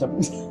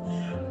victims.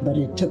 But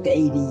it took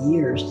 80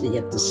 years to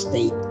get the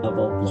state of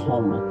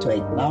Oklahoma to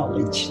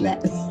acknowledge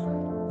that.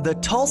 The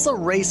Tulsa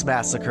Race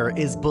Massacre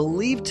is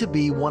believed to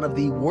be one of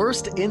the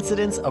worst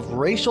incidents of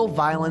racial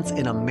violence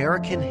in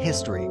American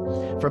history.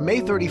 From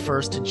May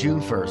 31st to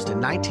June 1st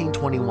in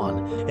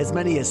 1921, as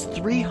many as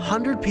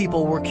 300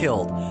 people were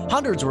killed,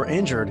 hundreds were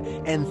injured,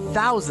 and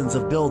thousands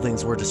of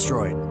buildings were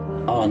destroyed.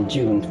 On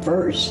June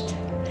 1st,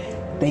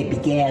 they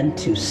began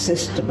to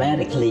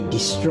systematically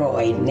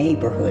destroy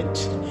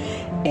neighborhoods,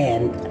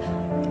 and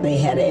they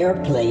had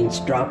airplanes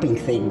dropping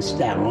things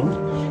down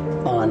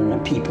on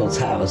people's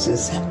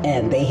houses,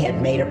 and they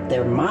had made up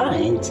their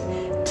minds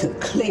to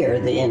clear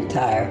the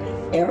entire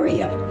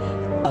area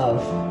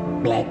of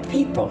Black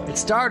people. It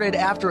started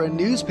after a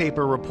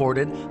newspaper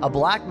reported a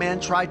Black man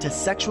tried to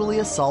sexually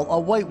assault a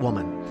white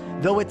woman.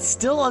 Though it's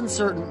still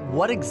uncertain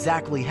what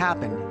exactly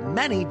happened,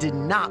 many did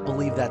not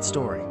believe that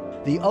story.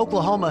 The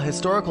Oklahoma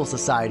Historical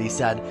Society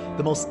said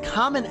the most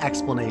common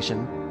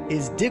explanation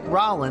is Dick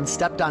Rowland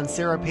stepped on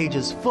Sarah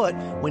Page's foot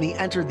when he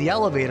entered the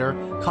elevator,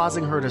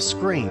 causing her to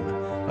scream.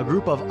 A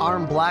group of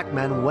armed Black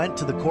men went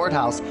to the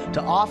courthouse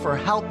to offer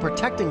help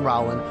protecting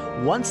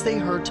Rowland once they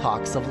heard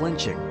talks of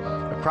lynching.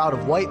 A crowd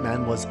of white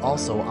men was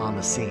also on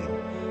the scene.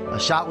 A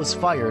shot was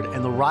fired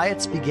and the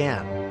riots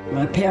began.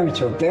 My parents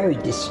were very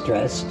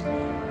distressed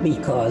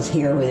because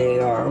here they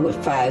are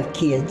with 5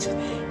 kids,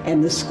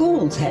 and the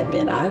schools had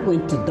been. I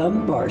went to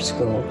Dunbar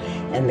School,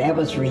 and that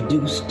was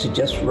reduced to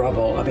just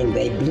rubble. I mean,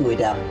 they blew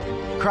it up.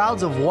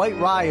 Crowds of white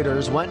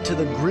rioters went to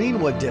the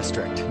Greenwood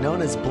district,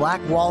 known as Black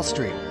Wall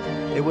Street.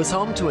 It was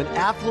home to an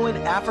affluent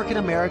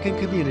African-American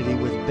community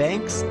with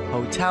banks,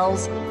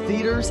 hotels,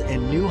 theaters,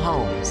 and new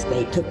homes.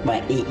 They took my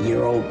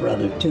 8-year-old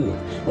brother, too,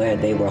 where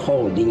they were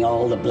holding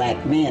all the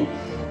Black men.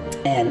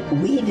 And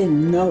we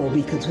didn't know,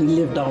 because we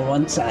lived on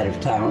one side of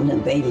town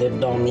and they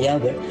lived on the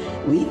other.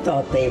 We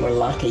thought they were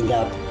locking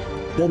up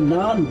the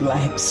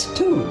non-Blacks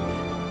too.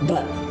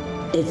 But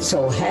it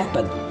so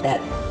happened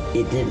that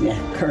it didn't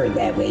occur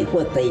that way.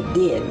 What they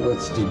did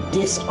was to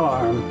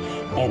disarm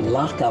and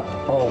lock up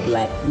all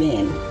Black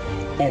men.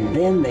 And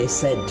then they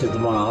said to the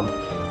mob,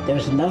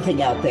 there's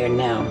nothing out there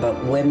now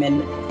but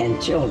women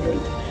and children,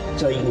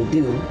 so you can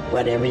do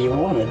whatever you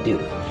want to do.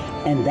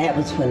 And that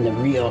was when the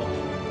real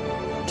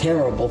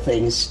terrible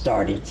things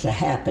started to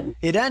happen.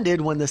 It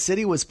ended when the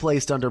city was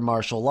placed under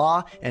martial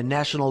law and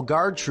National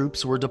Guard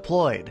troops were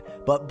deployed.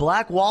 But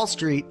Black Wall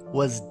Street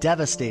was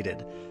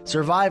devastated.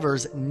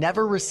 Survivors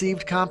never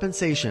received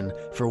compensation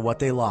for what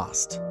they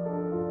lost.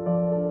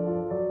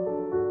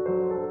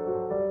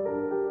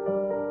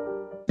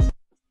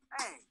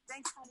 Hey,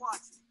 thanks for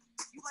watching.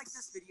 If you like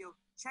this video,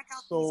 check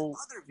out So these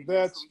other videos.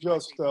 that's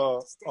just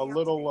a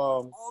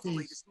little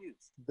piece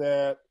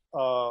that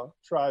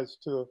tries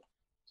to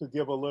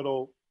give a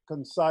little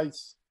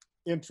concise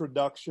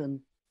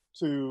introduction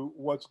to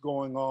what's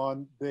going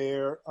on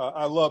there.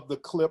 I love the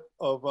clip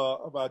of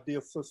our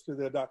dear sister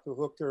there, Dr.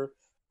 Hooker.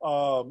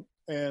 But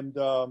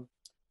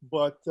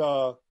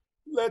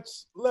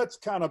let's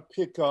kind of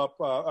pick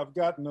up. I've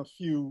gotten a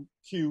few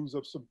cues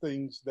of some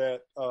things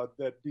that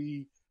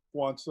Dee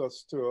wants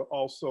us to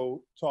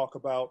also talk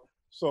about.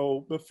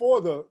 So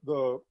before the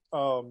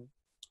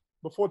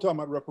before talking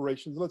about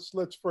reparations,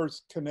 let's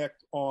first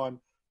connect on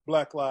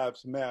Black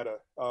Lives Matter.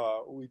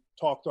 We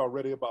talked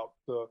already about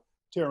the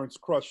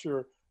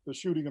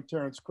shooting of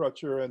Terrence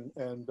Crutcher,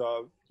 and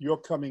you're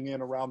coming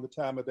in around the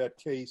time of that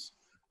case.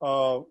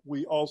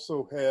 We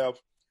also have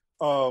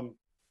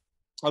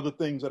other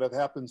things that have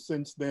happened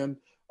since then.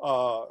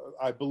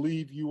 I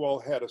believe you all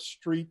had a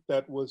street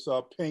that was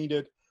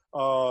painted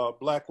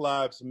Black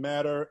Lives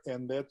Matter,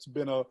 and that's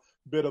been a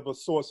bit of a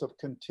source of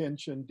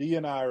contention. Dee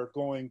and I are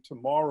going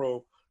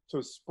tomorrow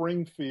to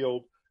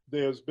Springfield.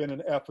 There's been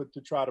an effort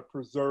to try to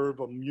preserve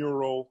a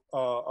mural,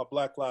 a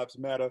Black Lives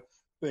Matter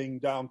thing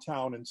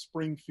downtown in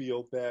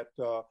Springfield that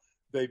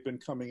they've been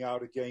coming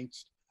out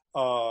against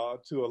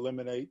to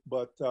eliminate,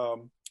 but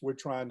we're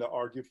trying to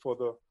argue for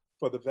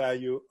the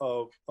value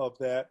of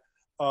that.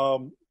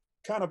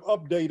 Kind of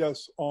update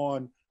us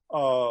on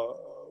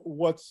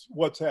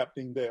what's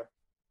happening there.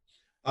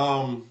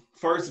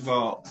 First of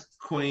all,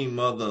 Queen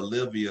Mother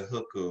Olivia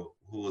Hooker,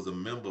 who was a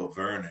member of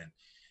Vernon,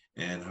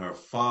 and her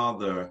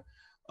father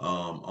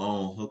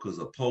owned Hooker's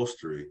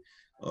Upholstery,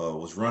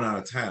 was run out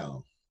of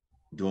town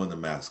during the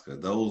massacre.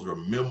 Those were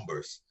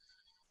members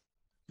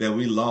that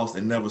we lost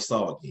and never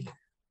saw again,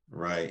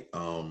 right?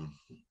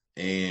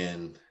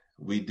 And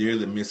we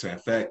dearly miss her. In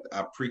fact,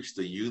 I preached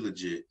a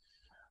eulogy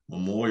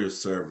memorial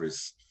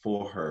service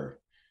for her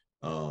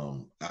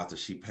after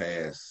she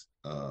passed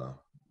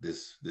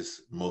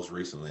this most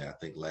recently, I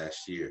think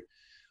last year.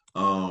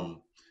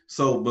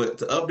 But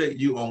to update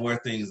you on where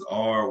things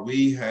are,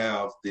 we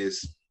have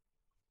this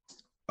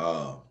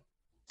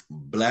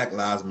Black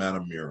Lives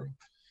Matter mural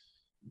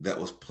that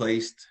was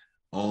placed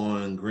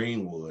on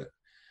Greenwood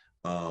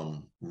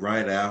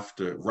right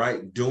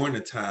during the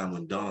time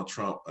when Donald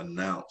Trump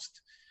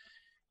announced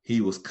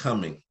he was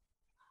coming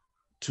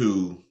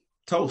to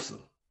Tulsa,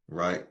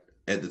 right?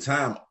 At the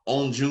time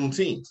on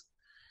Juneteenth,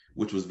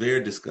 which was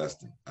very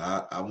disgusting.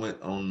 I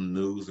went on the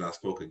news and I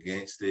spoke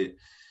against it.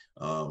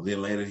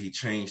 Then later he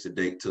changed the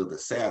date to the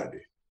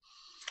Saturday,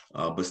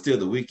 but still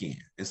the weekend.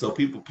 And so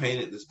people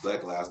painted this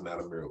Black Lives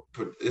Matter mural.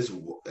 It's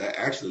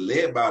actually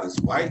led by this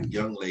white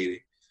young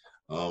lady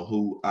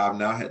who I've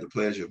now had the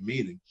pleasure of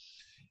meeting.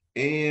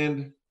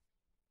 And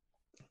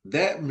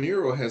that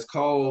mural has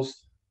caused,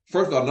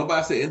 first of all,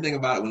 nobody said anything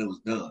about it when it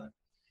was done.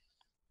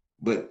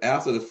 But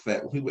after the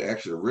fact, when people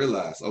actually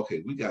realized,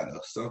 okay, we got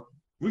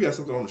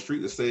something on the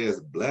street that says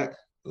Black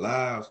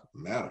Lives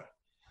Matter.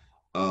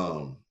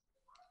 And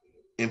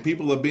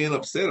people are being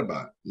upset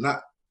about it.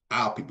 Not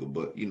our people,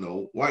 but,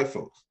 white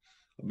folks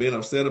are being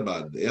upset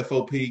about it. The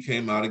FOP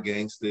came out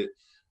against it.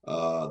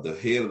 The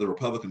head of the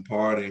Republican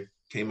Party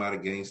came out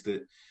against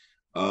it,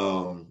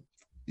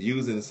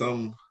 using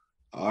some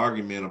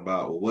argument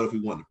about, well, what if we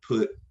want to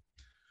put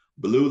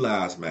Blue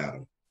Lives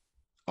Matter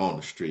on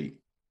the street?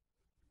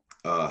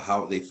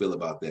 How they feel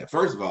about that.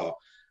 First of all,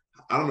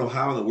 I don't know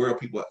how in the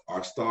world people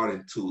are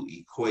starting to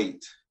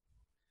equate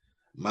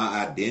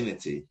my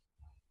identity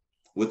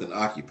with an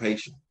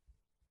occupation.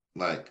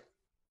 Like,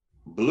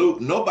 blue,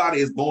 nobody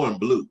is born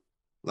blue.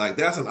 Like,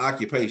 that's an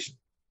occupation.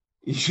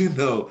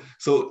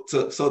 So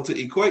to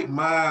equate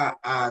my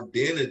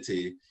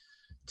identity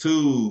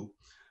to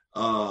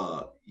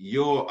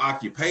your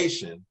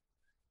occupation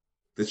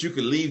that you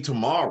could leave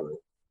tomorrow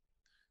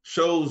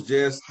shows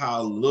just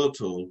how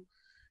little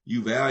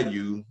you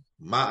value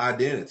my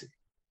identity,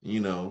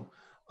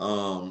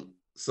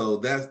 So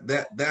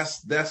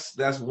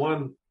that's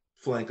one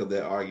flank of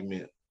that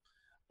argument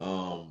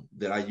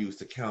that I use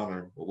to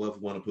counter. Well, what if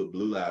we want to put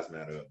Blue Lives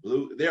Matter up?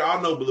 There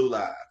are no blue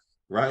lives,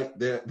 right?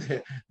 There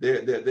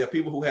are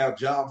people who have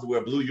jobs to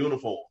wear blue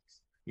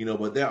uniforms,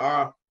 but there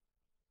are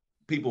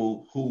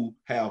people who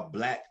have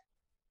Black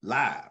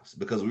lives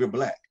because we're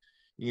Black,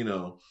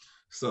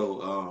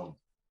 So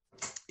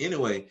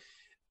anyway.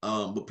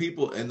 But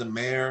people and the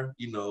mayor,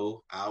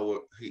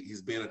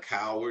 he's been a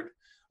coward,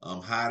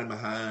 hiding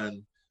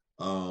behind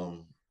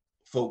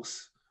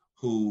folks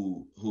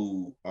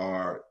who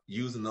are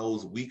using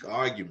those weak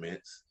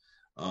arguments.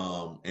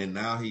 And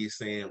now he's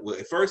saying, well,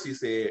 at first he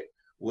said,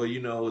 well,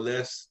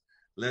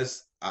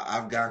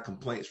 I've got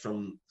complaints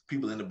from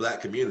people in the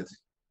Black community,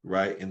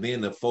 right? And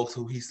then the folks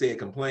who he said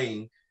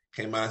complained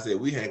came out and said,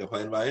 we hadn't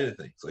complained about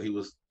anything. So he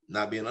was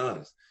not being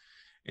honest.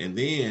 And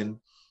then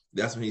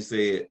that's when he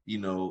said,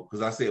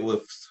 because I said,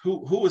 well,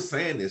 who is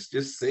saying this?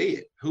 Just say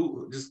it.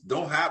 Just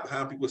don't hide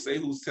behind people. Say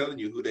who's telling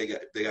you who they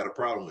got a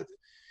problem with it.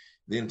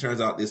 Then it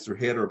turns out it's the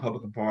head of the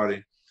Republican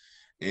Party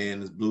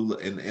and it's blue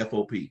and the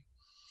FOP.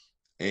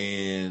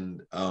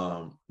 And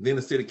then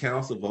the city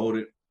council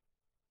voted,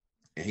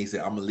 and he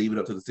said, I'm gonna leave it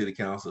up to the city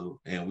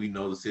council. And we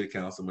know the city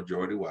council,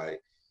 majority white,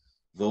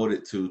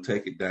 voted to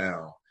take it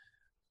down.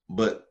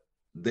 But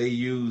they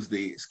used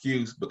the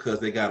excuse because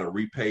they got to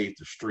repave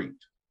the street.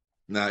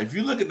 Now, if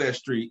you look at that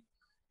street,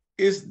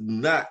 it's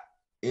not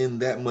in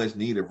that much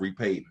need of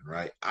repaving,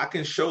 right? I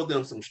can show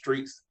them some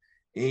streets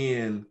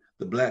in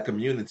the Black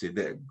community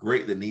that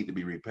greatly need to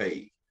be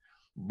repaved,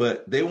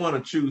 but they want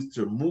to choose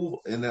to move.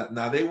 And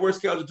now they were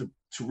scheduled to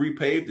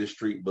repave the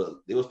street, but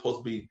it was supposed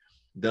to be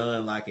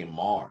done like in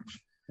March.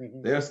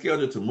 Mm-hmm. They're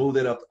scheduled to move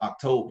that up to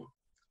October.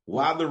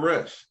 Why the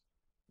rush?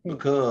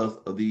 Because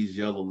of these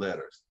yellow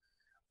letters.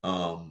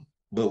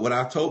 But what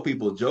I told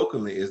people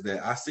jokingly is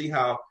that I see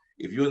how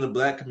if you're in the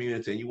Black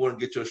community and you want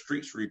to get your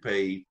streets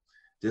repaved,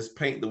 just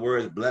paint the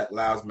words Black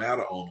Lives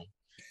Matter on them,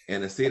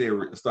 and the city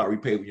start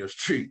repaving your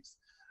streets.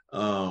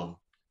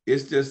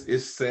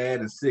 It's sad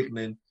and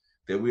sickening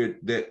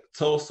that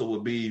Tulsa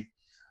would be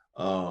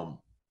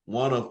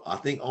one of, I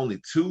think,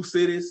 only 2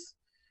 cities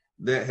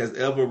that has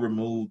ever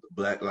removed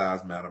Black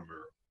Lives Matter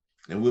mural.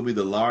 And we'll be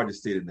the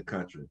largest city in the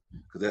country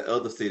because that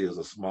other city is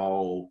a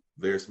small,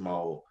 very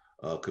small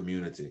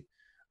community.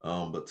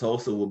 But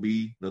Tulsa will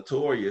be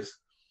notorious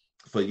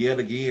for yet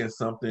again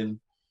something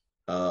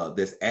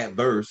that's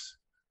adverse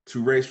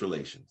to race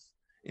relations.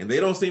 And they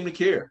don't seem to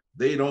care.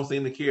 They don't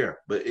seem to care.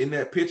 But in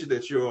that picture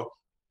that your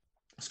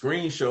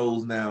screen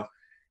shows now,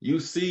 you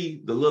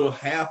see the little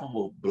half of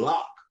a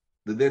block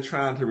that they're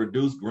trying to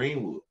reduce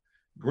Greenwood.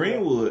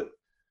 Greenwood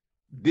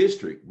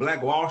district,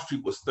 Black Wall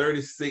Street, was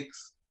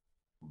 36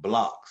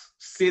 blocks,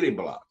 city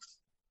blocks.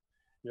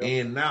 Yep.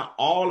 And now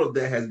all of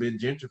that has been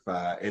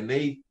gentrified, and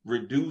they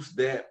reduced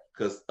that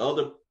because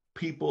other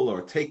people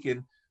are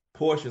taking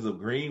portions of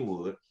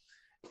Greenwood,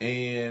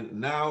 and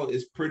now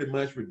it's pretty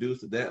much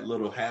reduced to that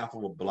little half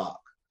of a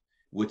block,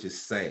 which is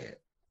sad,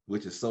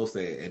 which is so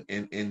sad.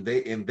 And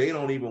they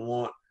don't even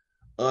want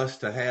us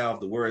to have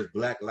the words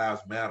Black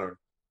Lives Matter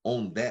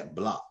on that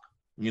block,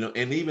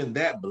 and even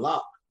that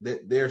block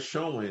that they're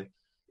showing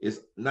is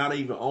not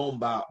even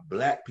owned by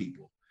Black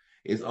people.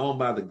 It's owned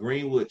by the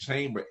Greenwood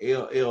Chamber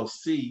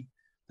LLC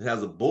that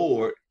has a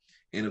board,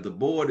 and if the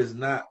board is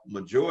not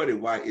majority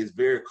white, it's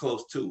very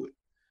close to it.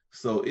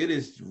 So it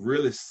is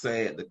really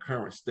sad, the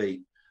current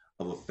state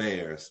of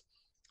affairs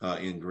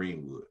in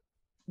Greenwood.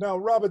 Now,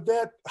 Robert,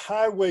 that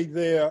highway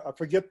there, I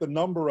forget the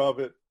number of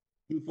it.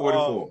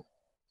 244.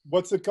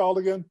 What's it called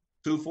again?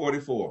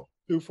 244.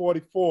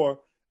 244.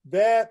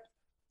 That,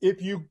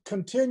 if you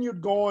continued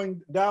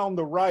going down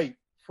the right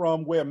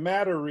from where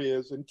Matter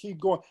is and keep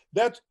going,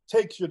 that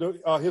takes you to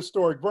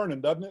Historic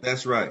Vernon, doesn't it?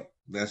 That's right.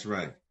 That's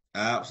right.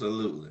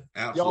 Absolutely.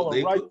 Y'all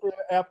are right there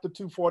after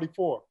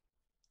 244.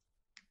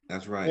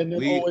 That's right. And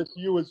then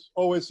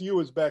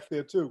OSU is back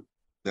there too.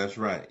 That's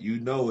right. You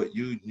know it.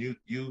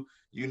 You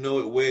know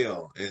it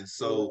well. And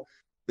so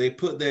they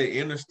put that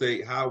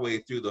interstate highway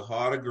through the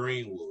heart of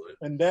Greenwood.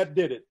 And that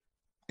did it.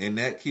 And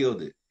that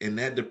killed it. And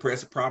that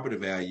depressed property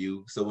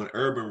value. So when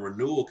urban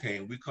renewal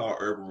came, we call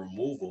urban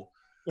removal.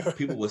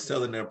 People were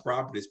selling their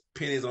properties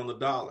pennies on the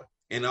dollar.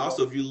 And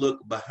also, if you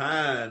look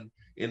behind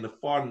in the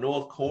far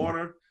north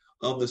corner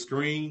of the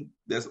screen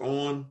that's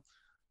on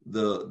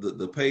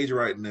the page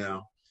right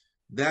now,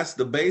 that's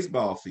the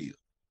baseball field.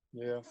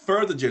 Yeah.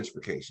 Further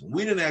gentrification.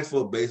 We didn't ask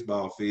for a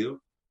baseball field,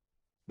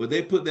 but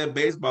they put that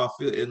baseball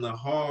field in the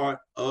heart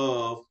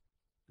of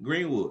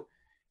Greenwood.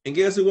 And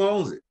guess who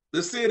owns it?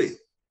 The city.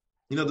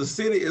 The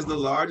city is the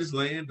largest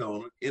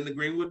landowner in the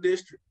Greenwood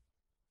district.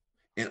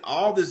 And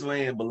all this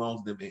land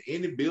belongs to them. And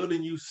any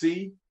building you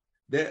see,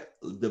 that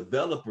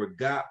developer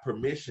got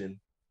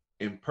permission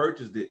and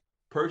purchased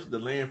the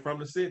land from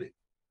the city.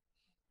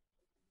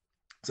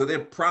 So they're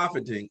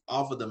profiting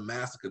off of the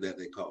massacre that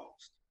they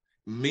caused.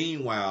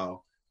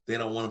 Meanwhile, they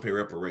don't want to pay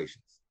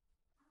reparations.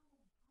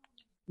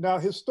 Now,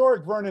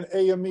 Historic Vernon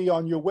AME,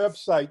 on your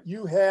website,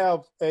 you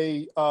have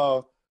a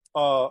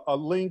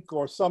link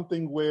or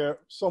something where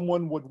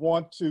someone would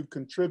want to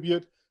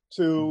contribute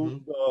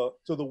to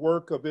the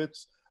work of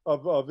its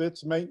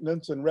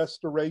maintenance and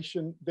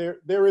restoration.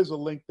 There is a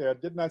link there.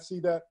 Didn't I see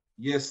that?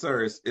 Yes,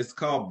 sir. It's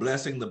called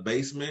Blessing the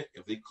Basement.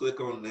 If you click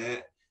on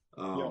that,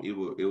 it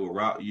will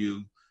route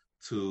you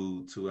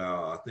to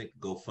our, I think,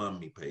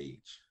 GoFundMe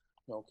page.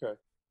 Okay.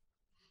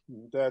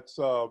 That's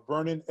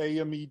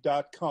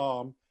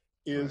VernonAME.com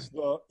is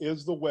the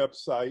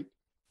website,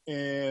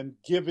 and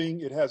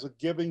giving, it has a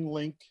giving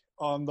link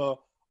on the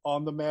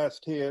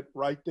masthead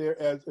right there,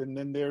 and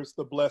then there's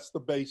the Bless the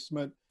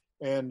Basement,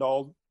 and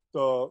all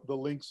the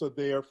links are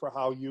there for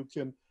how you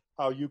can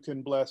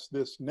bless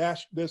this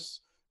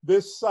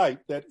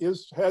site that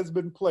has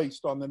been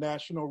placed on the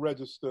National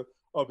Register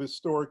of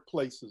Historic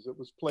Places. It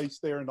was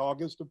placed there in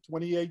August of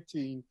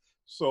 2018.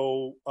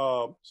 So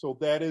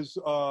that is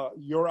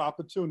your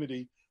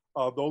opportunity,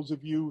 those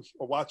of you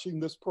who are watching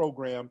this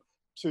program,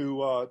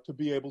 to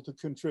be able to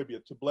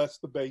contribute, to bless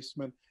the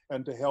basement,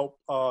 and to help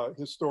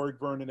Historic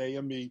Vernon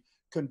AME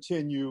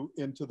continue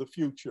into the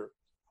future.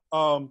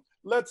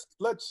 Let's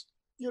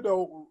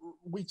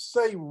we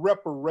say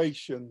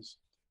reparations,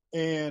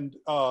 and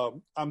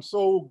I'm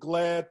so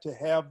glad to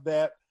have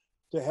that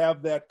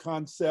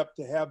concept,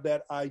 to have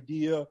that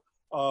idea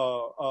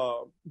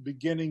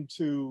beginning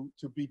to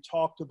be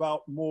talked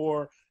about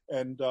more,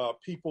 and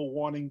people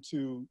wanting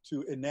to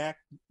enact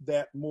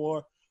that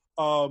more.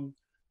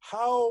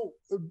 How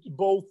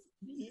both,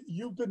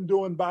 you've been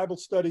doing Bible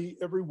study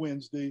every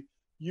Wednesday,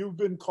 you've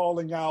been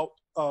calling out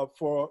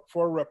for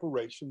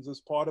reparations as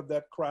part of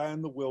that cry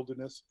in the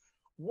wilderness.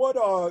 What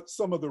are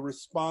some of the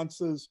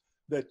responses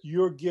that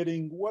you're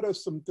getting? What are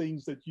some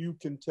things that you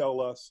can tell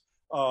us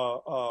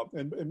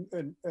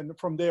And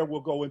from there,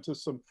 we'll go into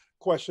some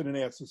question and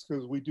answers,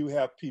 because we do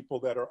have people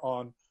that are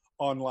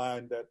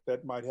online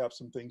that might have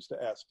some things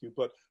to ask you.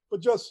 But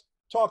just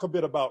talk a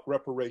bit about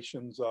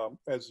reparations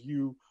as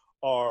you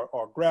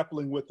are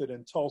grappling with it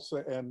in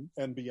Tulsa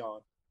and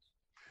beyond.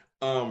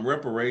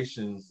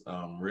 Reparations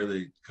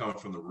really come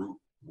from the root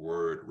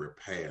word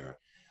repair.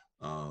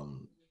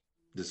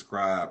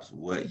 Describes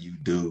what you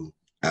do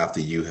after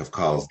you have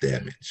caused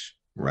damage,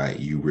 right?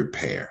 You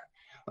repair.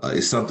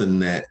 It's something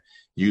that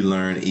you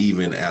learn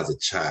even as a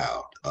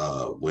child.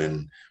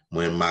 When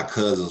my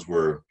cousins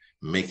were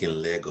making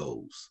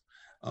Legos,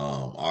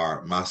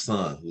 or my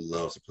son, who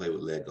loves to play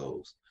with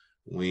Legos,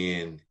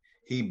 when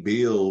he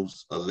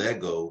builds a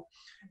Lego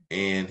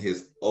and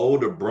his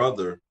older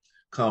brother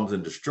comes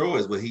and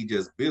destroys what he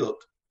just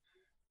built,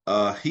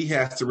 he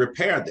has to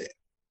repair that.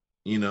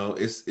 You know,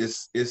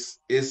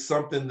 it's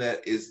something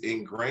that is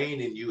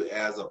ingrained in you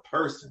as a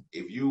person.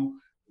 If you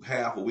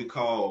have what we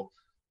call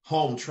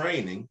home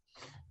training,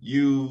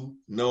 you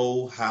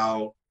know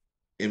how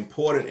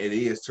important it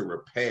is to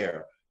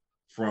repair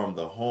from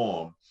the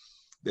harm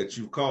that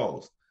you've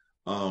caused.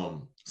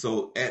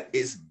 So at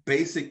its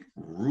basic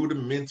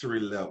rudimentary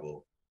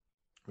level,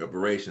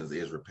 reparations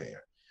is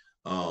repair.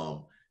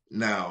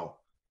 Now,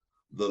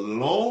 the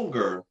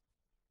longer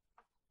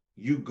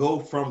you go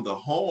from the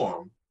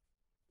harm,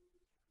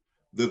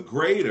 the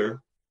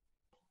greater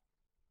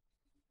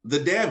the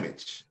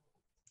damage,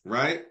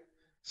 right?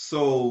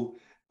 So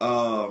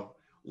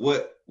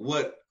what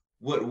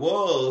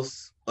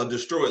was a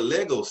destroyed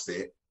Lego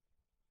set,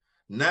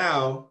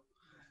 now,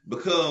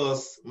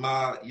 because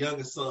my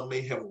youngest son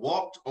may have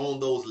walked on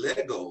those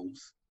Legos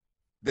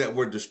that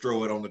were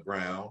destroyed on the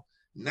ground,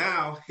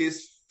 now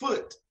his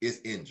foot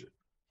is injured,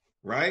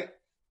 right?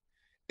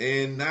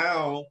 And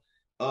now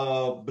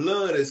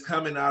blood is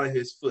coming out of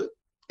his foot.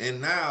 And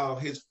now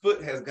his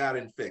foot has got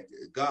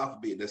infected. God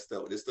forbid this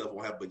stuff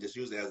won't happen, but just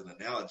use it as an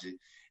analogy.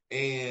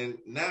 And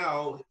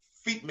now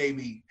feet may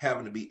be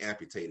having to be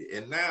amputated.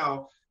 And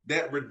now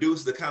that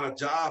reduces the kind of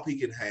job he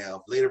can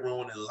have later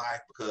on in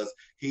life because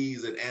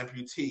he's an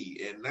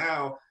amputee. And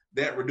now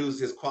that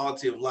reduces his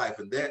quality of life.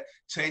 And that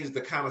changes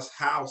the kind of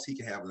house he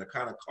can have and the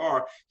kind of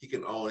car he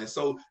can own. And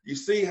so you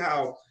see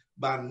how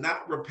by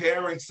not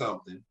repairing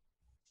something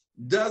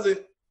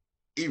doesn't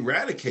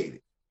eradicate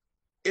it.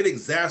 It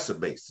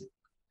exacerbates it.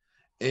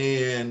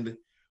 And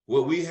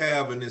what we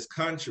have in this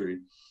country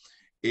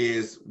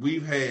is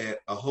we've had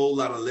a whole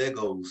lot of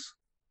Legos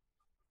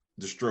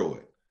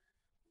destroyed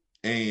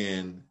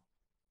and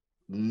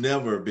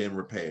never been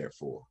repaired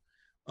for.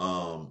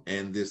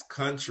 And this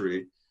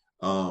country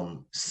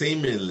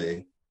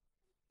seemingly,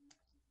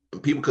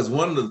 people, because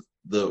one of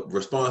the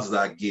responses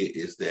I get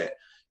is that,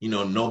 you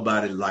know,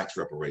 nobody likes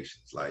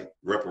reparations. Like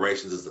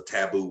reparations is a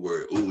taboo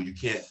word. Ooh, you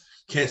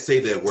can't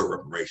say that word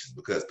reparations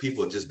because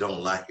people just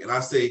don't like it. And I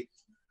say,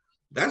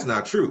 that's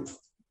not true.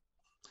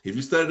 If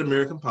you studied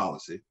American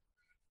policy,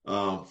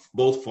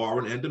 both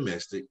foreign and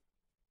domestic,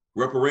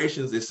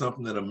 reparations is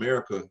something that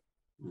America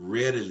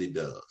readily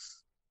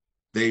does.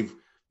 They've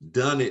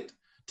done it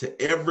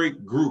to every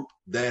group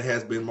that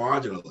has been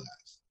marginalized.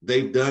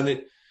 They've done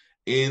it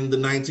in the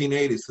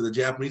 1980s to the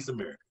Japanese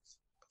Americans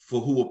for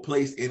who were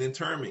placed in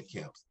internment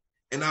camps.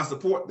 And I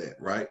support that,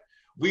 right?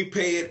 We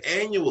pay it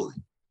annually.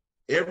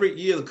 Every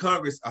year, the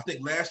Congress, I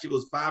think last year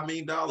was $5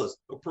 million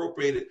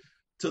appropriated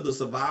to the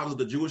survivors of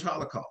the Jewish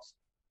Holocaust.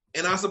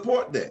 And I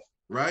support that,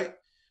 right?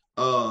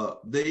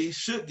 They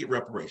should get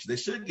reparations. They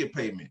should get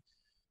payment.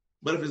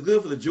 But if it's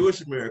good for the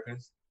Jewish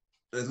Americans,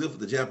 and it's good for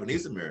the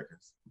Japanese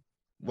Americans,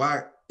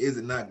 why is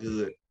it not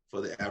good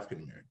for the African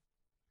Americans?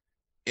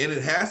 And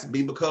it has to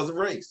be because of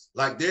race.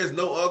 Like there's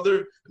no other,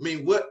 I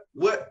mean,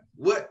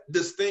 what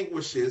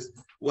distinguishes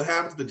what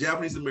happened to the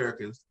Japanese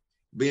Americans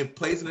being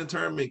placed in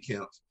internment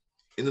camps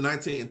in the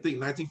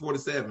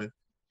 1947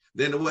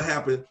 than what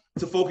happened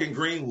to folk in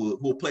Greenwood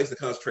who were placed in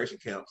concentration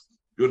camps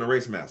during the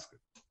race massacre?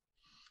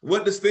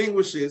 What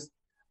distinguishes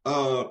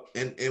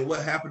and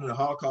what happened in the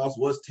Holocaust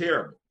was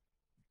terrible.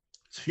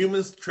 It's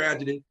human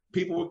tragedy.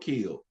 People were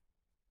killed.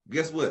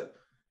 Guess what?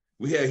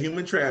 We had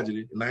human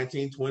tragedy in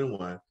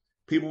 1921.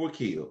 People were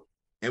killed.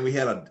 And we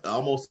had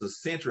almost a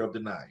century of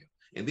denial.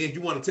 And then if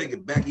you want to take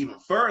it back even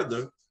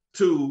further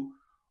to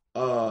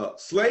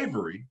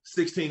slavery,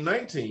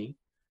 1619,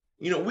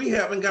 you know, we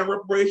haven't got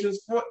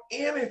reparations for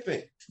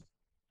anything.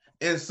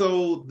 And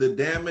so the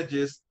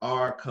damages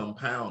are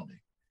compounding.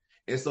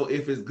 And so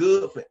if it's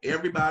good for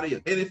everybody,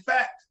 and in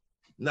fact,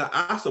 now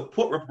I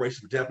support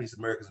reparations for Japanese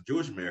Americans and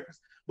Jewish Americans,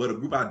 but a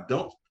group I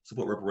don't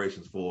support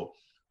reparations for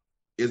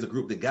is a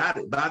group that got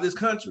it by this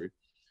country.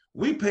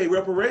 We pay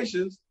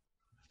reparations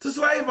to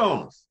slave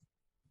owners.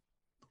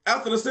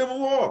 After the Civil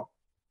War,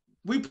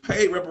 we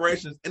paid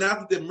reparations. And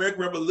after the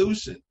American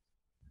Revolution,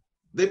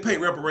 they paid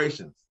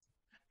reparations.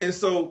 And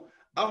so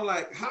I'm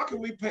like, how can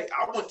we pay?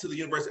 I went to the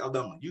University of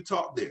Alabama. You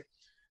taught there.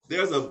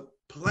 There's a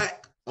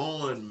plaque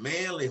on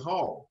Manley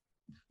Hall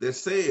that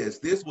says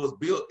this was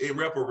built in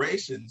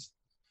reparations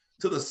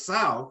to the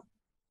South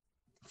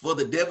for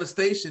the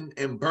devastation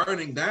and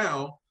burning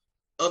down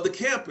of the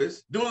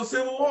campus during the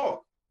Civil War.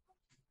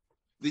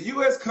 The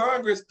U.S.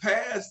 Congress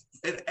passed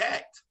an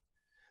act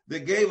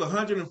that gave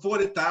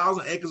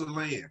 140,000 acres of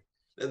land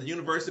that the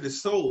university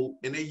sold,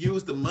 and they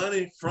used the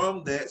money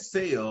from that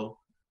sale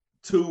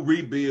to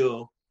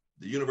rebuild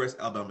the University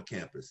of Alabama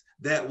campus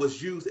that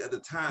was used at the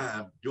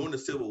time during the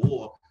Civil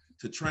War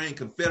to train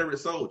Confederate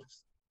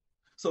soldiers.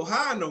 So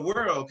how in the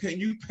world can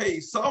you pay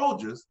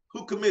soldiers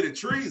who committed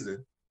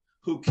treason,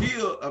 who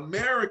killed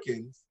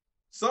American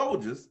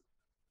soldiers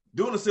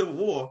during the Civil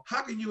War?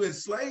 How can you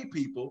enslave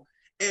people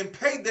and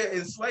pay their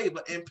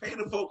enslaver and pay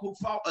the folk who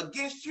fought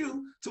against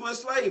you to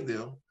enslave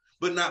them,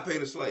 but not pay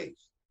the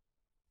slaves?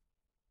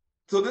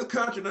 So this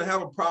country doesn't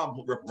have a problem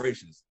with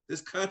reparations.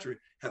 This country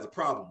has a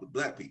problem with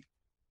Black people.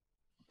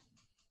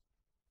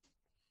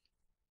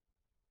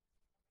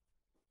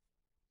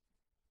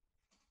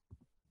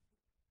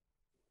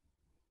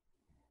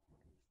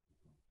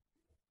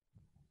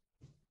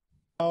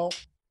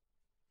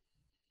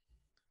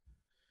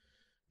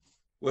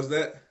 What's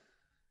that?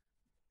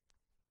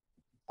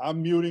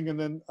 I'm muting and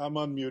then I'm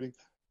unmuting.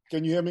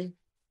 Can you hear me?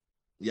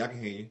 Yeah, I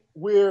can hear you.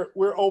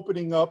 We're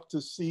opening up to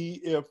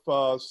see if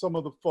some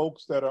of the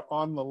folks that are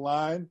on the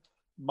line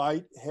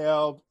might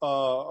have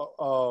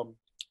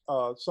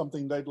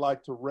something they'd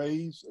like to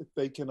raise. If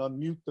they can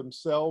unmute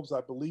themselves,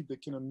 I believe they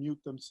can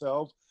unmute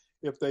themselves.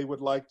 If they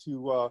would like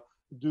to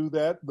do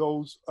that,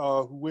 those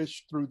who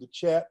wish through the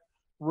chat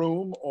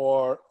room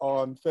or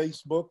on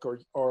Facebook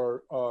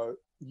or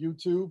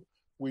YouTube,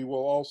 we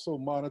will also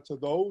monitor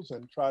those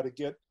and try to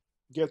get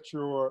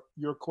your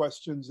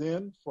questions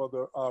in for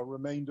the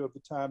remainder of the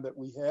time that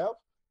we have.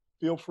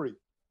 Feel free.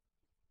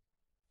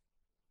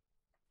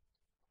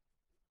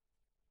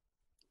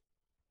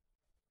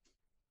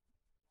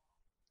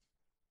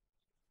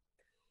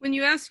 When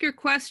you ask your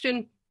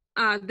question,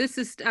 this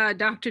is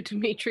Dr.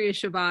 Demetria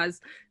Shabazz.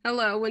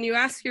 Hello, when you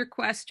ask your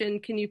question,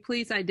 can you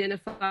please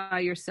identify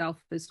yourself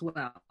as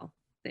well?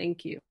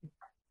 Thank you.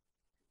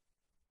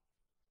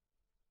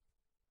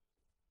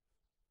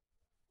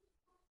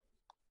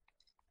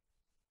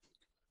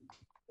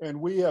 And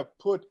we have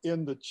put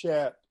in the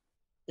chat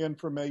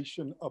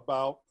information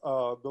about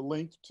the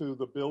link to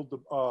the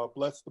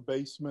Bless the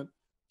Basement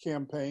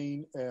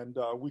campaign. And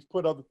we've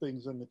put other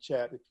things in the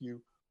chat if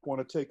you want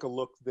to take a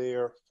look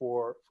there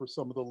for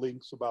some of the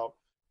links about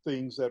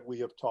things that we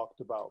have talked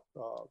about,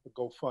 the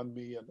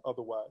GoFundMe and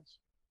otherwise.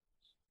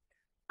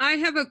 I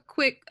have a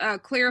quick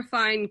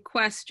clarifying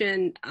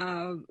question,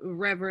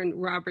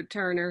 Reverend Robert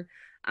Turner.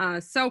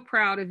 So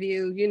proud of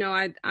you. You know,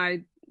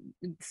 I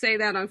say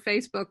that on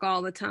Facebook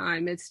all the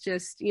time. It's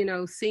just, you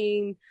know,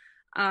 seeing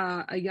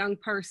a young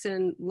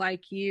person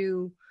like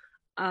you,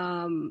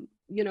 you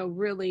know,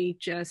 really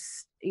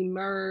just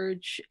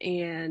emerge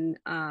and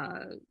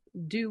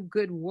do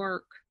good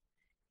work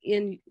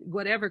in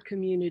whatever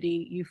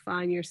community you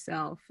find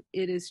yourself.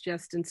 It is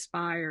just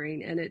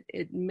inspiring, and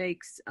it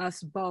makes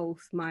us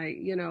both,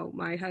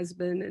 my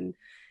husband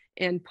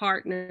and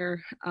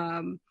partner,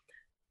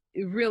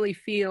 really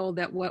feel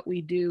that what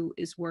we do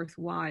is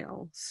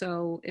worthwhile.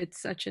 So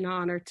it's such an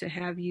honor to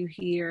have you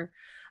here.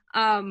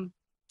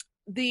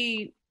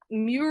 The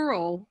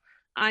mural,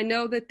 I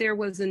know that there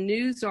was a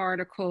news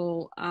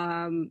article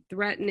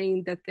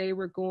threatening that they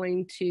were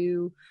going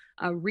to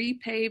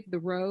repave the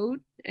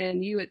road,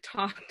 and you had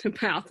talked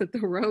about that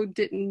the road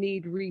didn't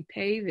need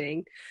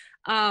repaving.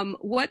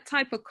 What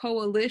type of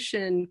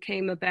coalition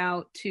came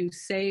about to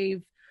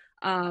save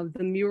the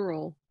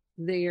mural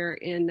there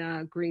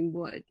in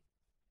Greenwood?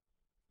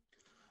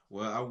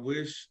 Well, I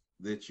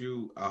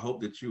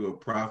hope that you are a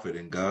prophet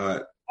and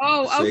God.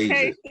 Oh,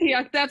 okay.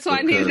 Yeah, that's why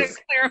I needed a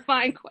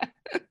clarifying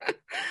question.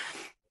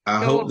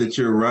 I hope that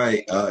you're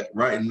right.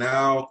 Right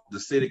now, the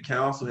city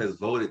council has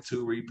voted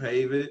to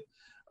repave it,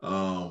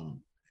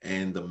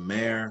 and the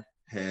mayor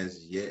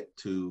has yet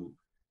to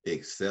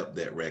accept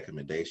that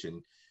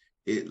recommendation.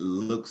 It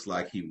looks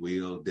like he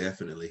will.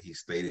 Definitely, he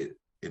stated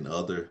in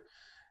other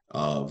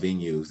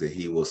venues that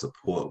he will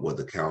support what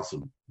the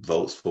council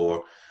votes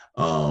for.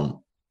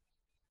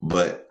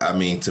 But I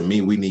mean, to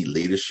me, we need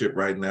leadership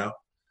right now.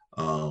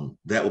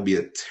 That would be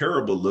a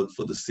terrible look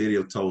for the city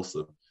of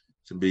Tulsa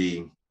to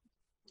be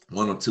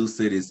one of two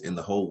cities in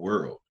the whole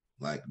world,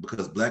 like,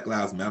 because Black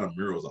Lives Matter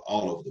murals are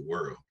all over the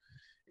world.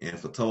 And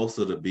for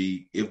Tulsa to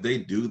be, if they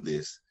do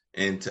this,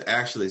 and to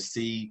actually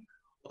see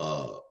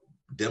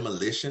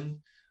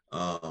demolition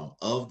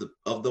of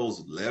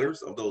those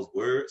letters, of those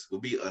words,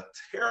 would be a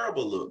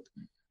terrible look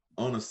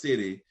on a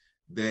city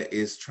that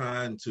is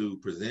trying to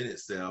present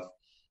itself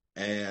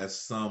as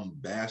some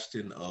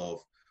bastion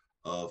of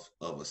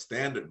a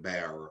standard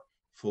bearer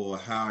for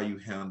how you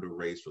handle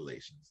race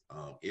relations.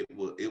 It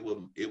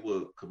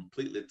will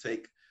completely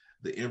take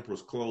the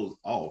emperor's clothes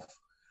off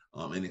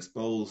and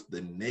expose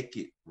the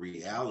naked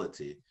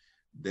reality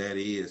that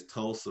is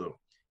Tulsa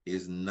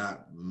is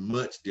not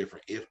much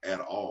different, if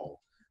at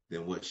all,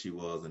 than what she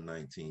was in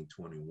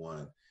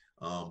 1921.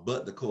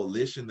 But the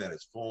coalition that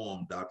is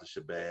formed, Dr.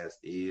 Shabazz,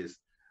 is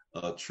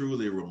a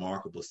truly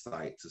remarkable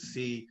sight to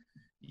see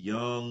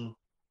young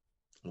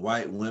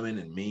white women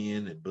and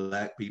men and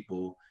Black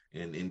people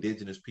and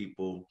indigenous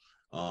people.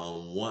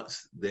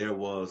 Once there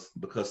was,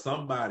 because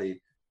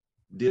somebody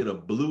did a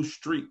blue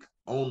streak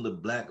on the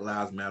Black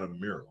Lives Matter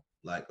mural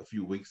like a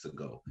few weeks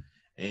ago,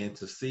 and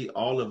to see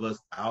all of us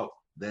out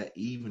that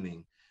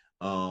evening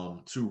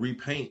to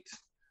repaint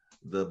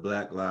the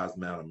Black Lives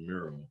Matter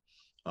mural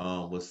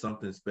was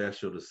something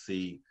special to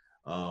see.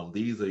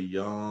 These are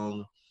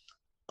young,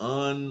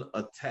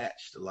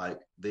 unattached, like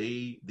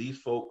these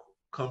folk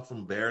come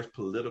from various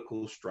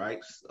political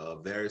stripes,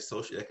 various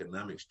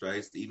socioeconomic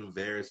stripes, even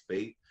various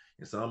faith,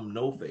 and some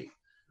no faith,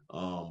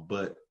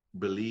 but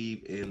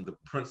believe in the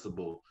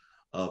principle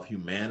of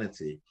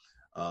humanity,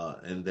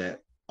 and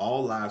that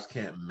all lives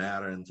can't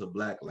matter until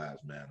Black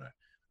Lives Matter.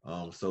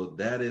 So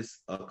that is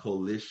a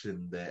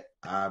coalition that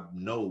I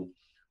know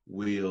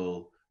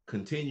will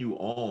continue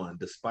on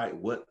despite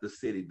what the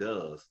city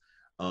does.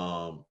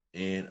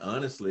 And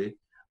honestly,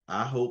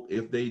 I hope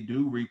if they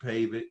do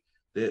repave it,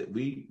 that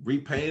we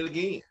repaint it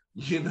again,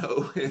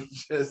 and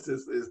just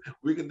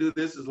we can do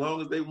this as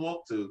long as they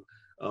want to.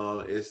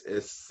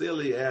 As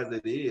silly as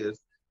it is,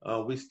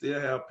 we still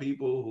have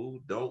people who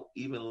don't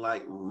even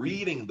like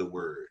reading the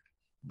word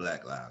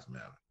Black Lives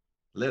Matter,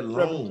 let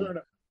alone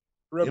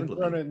Reverend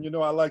Turner, and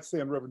I like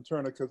saying Reverend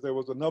Turner because there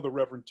was another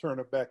Reverend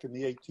Turner back in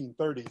the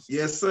 1830s.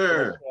 Yes,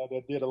 sir.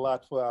 That did a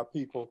lot for our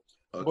people.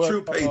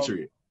 True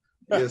patriot.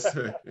 Yes,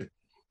 sir.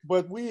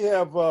 But we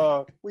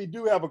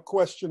do have a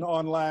question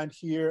online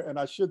here, and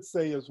I should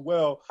say as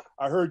well,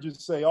 I heard you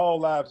say all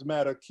lives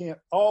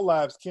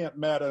can't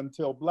matter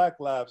until Black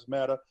Lives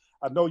Matter.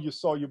 I know you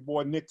saw your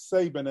boy Nick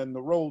Saban and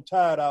the Roll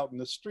Tide out in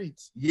the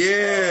streets.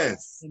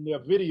 Yes. In their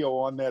video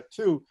on that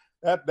too.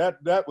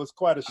 That was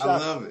quite a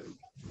shock. I love it.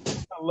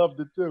 I loved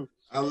it too.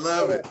 I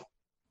love it.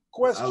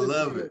 Question. I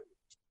love it.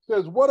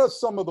 Says, what are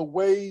some of the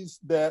ways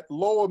that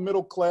lower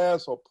middle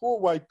class or poor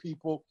white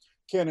people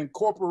can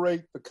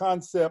incorporate the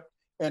concept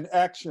and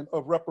action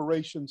of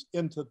reparations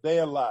into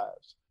their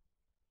lives?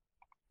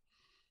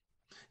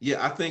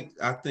 Yeah, I think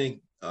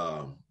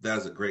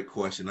that's a great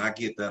question. I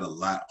get that a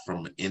lot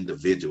from an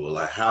individual.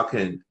 Like, how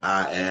can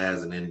I,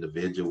 as an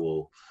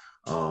individual,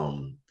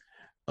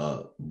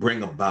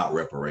 bring about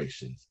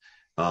reparations?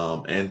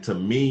 And to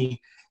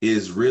me,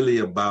 is really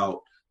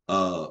about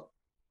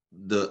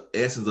the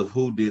essence of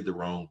who did the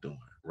wrongdoing,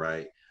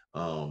 right?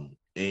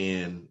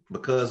 And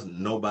because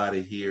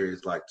nobody here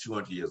is like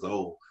 200 years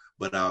old,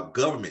 but our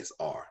governments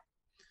are,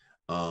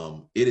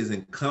 it is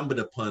incumbent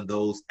upon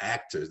those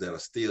actors that are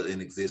still in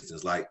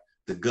existence, like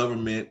the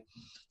government,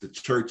 the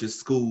churches,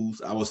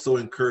 schools. I was so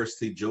encouraged to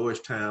see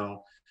Georgetown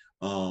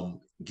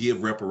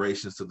give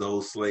reparations to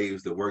those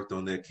slaves that worked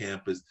on their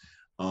campus.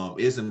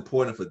 It's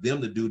important for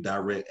them to do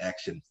direct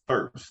action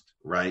first,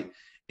 right?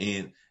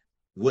 And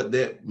what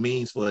that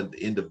means for an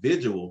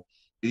individual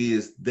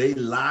is they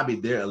lobby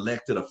their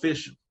elected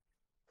official,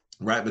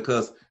 right?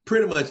 Because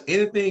pretty much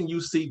anything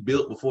you see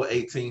built before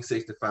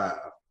 1865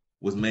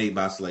 was made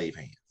by slave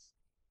hands,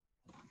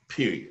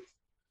 period.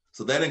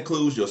 So that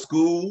includes your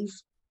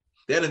schools,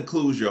 that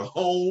includes your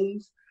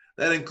homes,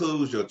 that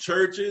includes your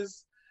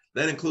churches,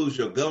 that includes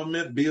your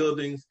government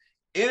buildings.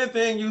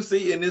 Anything you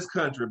see in this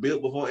country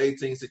built before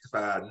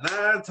 1865,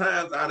 9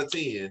 times out of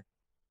 10,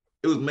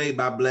 it was made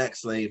by Black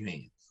slave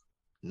hands.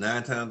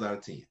 9 times out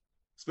of 10,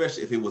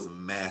 especially if it was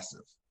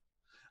massive.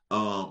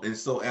 And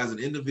so as an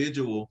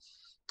individual,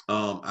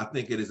 I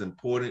think it is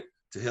important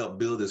to help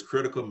build this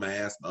critical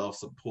mass of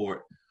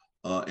support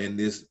in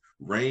this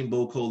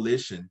rainbow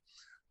coalition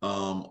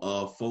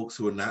of folks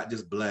who are not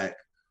just Black,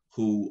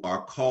 who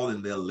are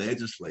calling their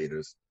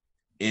legislators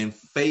in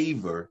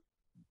favor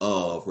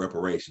of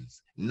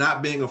reparations,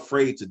 not being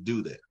afraid to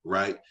do that,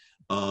 right?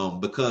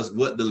 Because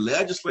what the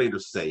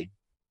legislators say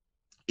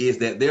is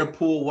that their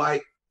poor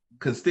white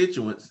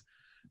constituents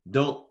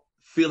don't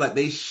feel like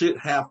they should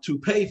have to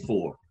pay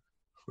for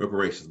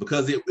reparations,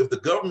 because if the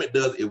government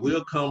does, it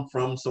will come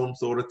from some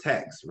sort of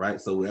tax, right?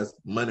 So that's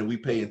money we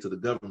pay into the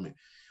government.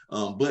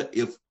 But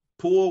if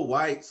poor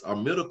whites or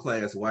middle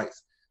class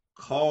whites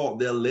call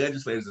their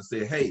legislators and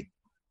say, hey,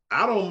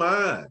 I don't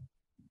mind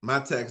my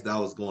tax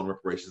dollars going to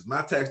reparations.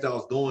 My tax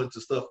dollars going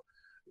to stuff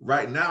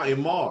right now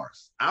in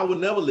Mars. I would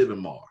never live in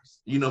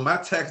Mars. My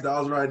tax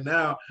dollars right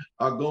now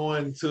are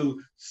going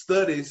to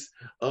studies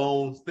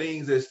on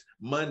things as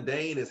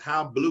mundane as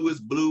how blue is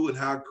blue and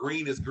how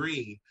green is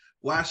green.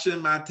 Why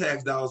shouldn't my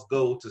tax dollars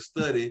go to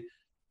study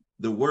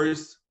the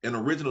worst and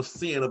original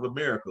sin of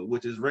America,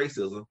 which is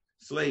racism,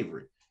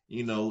 slavery?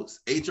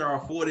 HR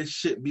 40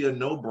 should be a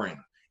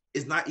no-brainer.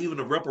 It's not even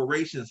a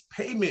reparations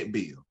payment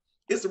bill.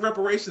 It's a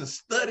reparations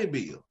study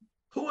bill.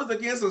 Who is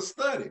against a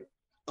study?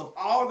 Of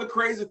all the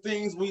crazy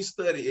things we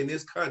study in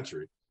this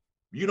country,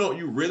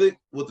 you really,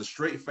 with a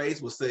straight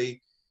face, will say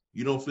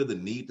you don't feel the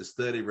need to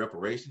study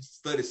reparations,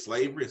 study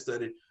slavery, and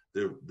study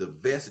the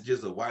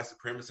vestiges of white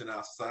supremacy in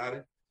our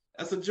society?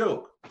 That's a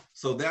joke.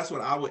 So that's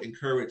what I would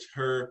encourage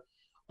her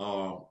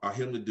or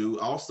him to do.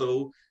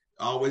 Also,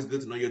 always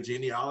good to know your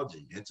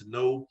genealogy and to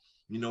know,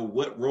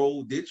 what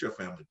role did your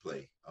family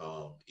play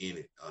in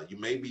it. You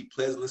may be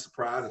pleasantly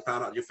surprised and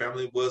found out your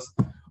family was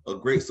a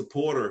great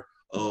supporter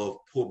of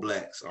poor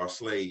Blacks or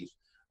slaves.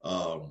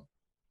 And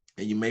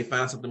you may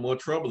find something more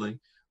troubling,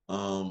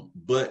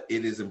 but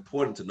it is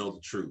important to know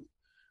the truth,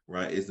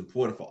 right? It's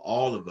important for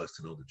all of us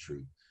to know the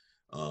truth.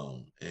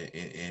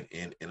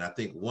 And I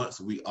think once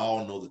we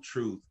all know the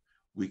truth,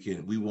 we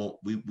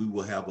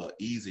will have an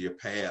easier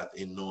path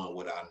in knowing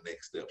what our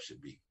next step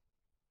should be.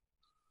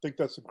 I think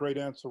that's a great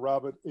answer,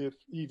 Robert. If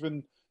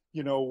even,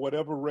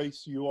 whatever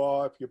race you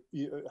are, if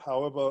you,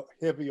 however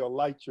heavy or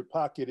light your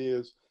pocket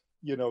is,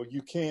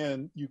 you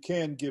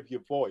can give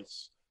your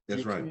voice.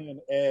 That's right. You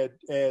can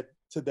add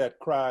to that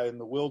cry in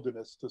the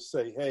wilderness to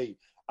say, hey,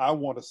 I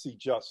want to see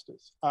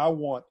justice. I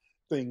want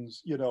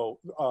things,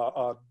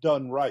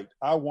 done right.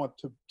 I want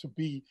to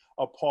be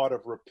a part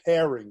of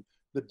repairing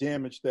the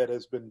damage that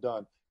has been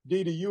done.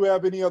 Dee, do you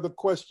have any other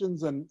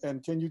questions? And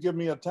can you give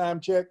me a time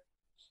check?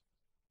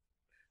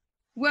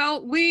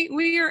 Well,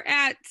 we are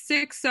at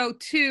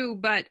 6:02,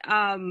 but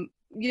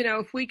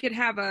if we could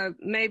have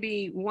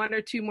maybe one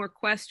or two more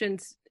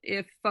questions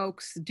if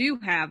folks do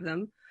have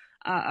them.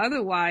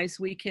 Otherwise,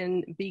 we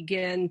can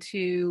begin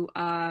to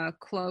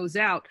close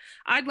out.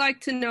 I'd like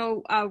to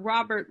know,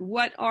 Robert,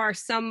 what are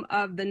some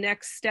of the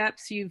next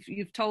steps?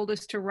 You've told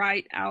us to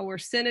write our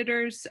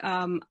senators.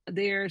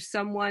 There's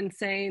someone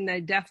saying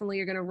they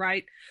definitely are going to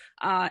write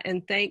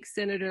and thank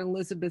Senator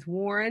Elizabeth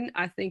Warren.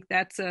 I think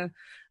that's a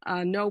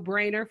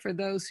no-brainer for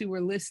those who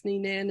are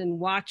listening in and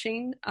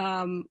watching.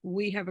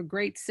 We have a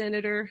great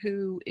senator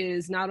who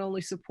is not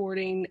only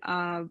supporting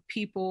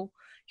people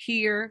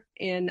here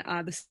in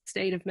the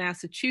state of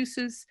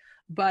Massachusetts,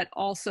 but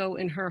also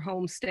in her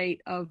home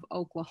state of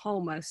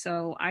Oklahoma.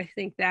 So I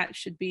think that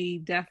should be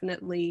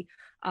definitely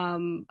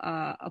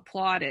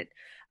applauded.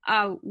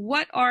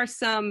 What are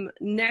some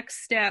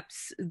next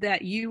steps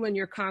that you and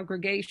your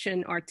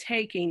congregation are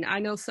taking? I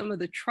know some of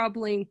the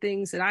troubling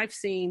things that I've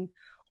seen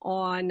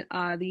on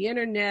the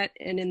internet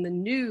and in the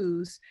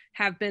news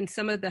have been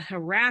some of the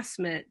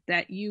harassment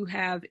that you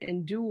have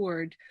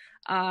endured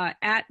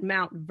at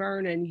Mount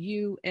Vernon,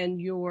 you and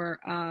your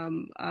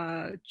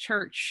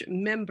church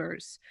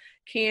members.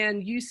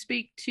 Can you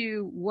speak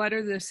to what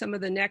are some of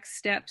the next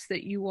steps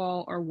that you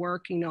all are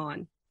working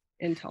on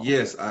in Tulsa?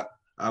 Yes,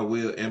 I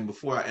will. And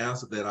before I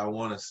answer that, I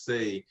want to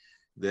say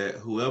that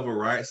whoever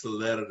writes the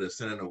letter to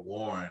Senator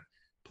Warren,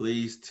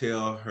 please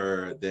tell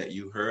her that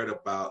you heard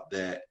about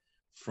that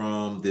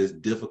from this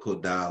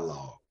difficult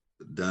dialogue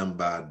done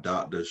by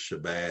Dr.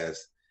 Shabazz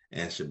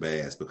and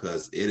Shabazz,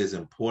 because it is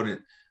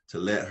important to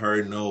let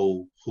her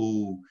know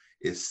who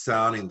is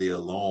sounding the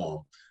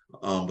alarm,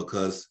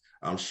 because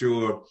I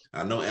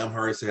know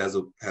Amherst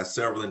has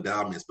several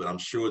endowments, but I'm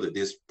sure that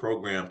this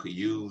program could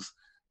use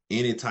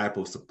any type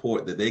of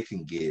support that they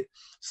can get.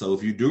 So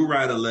if you do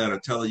write a letter,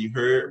 tell her you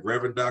heard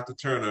Reverend Dr.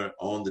 Turner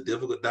on the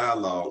difficult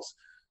dialogues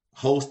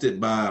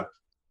hosted by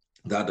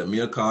Dr.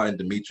 Mirkar and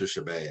Demetra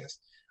Shabazz.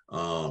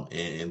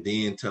 And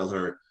then tell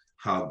her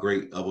how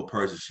great of a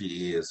person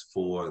she is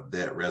for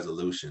that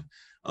resolution.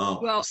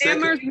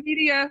 Amherst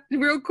Media,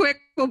 real quick,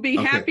 will be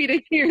happy to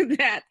hear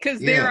that,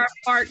 because they're our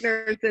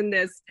partners in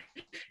this.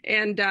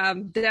 And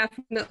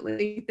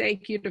definitely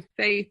thank you to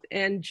Faith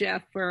and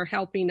Jeff for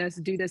helping us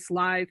do this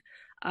live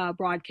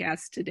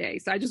broadcast today.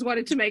 So I just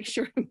wanted to make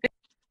sure.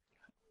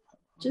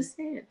 Just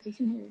say it. They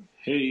can hear you.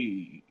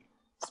 Hey.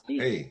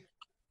 Hey.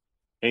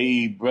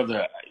 Hey,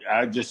 brother,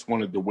 I just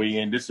wanted to weigh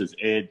in. This is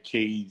Ed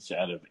Cage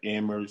out of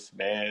Amherst,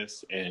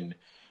 Mass. And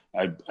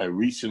I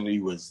recently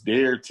was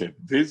there to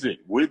visit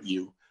with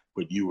you,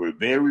 but you were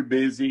very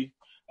busy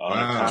on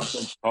a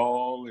conference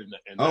call. And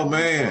oh,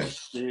 man.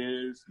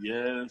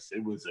 Yes,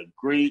 it was a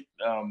great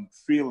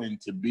feeling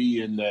to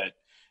be in that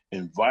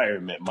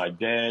environment. My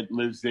dad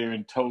lives there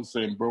in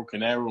Tulsa in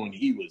Broken Arrow, and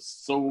he was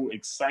so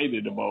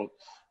excited about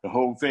the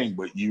whole thing,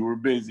 but you were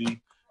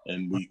busy.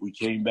 And we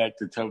came back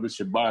to tell the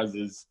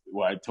Shabazzes,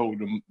 where I told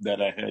them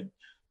that I had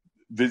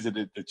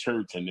visited the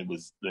church, and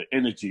the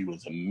energy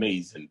was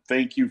amazing.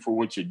 Thank you for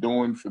what you're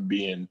doing, for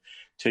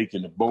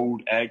taking a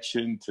bold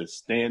action to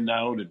stand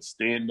out and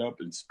stand up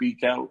and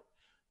speak out.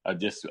 I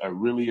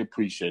really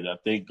appreciate it. I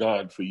thank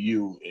God for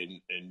you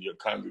and your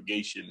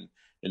congregation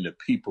and the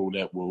people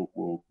that will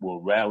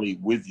rally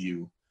with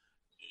you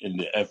in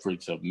the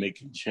efforts of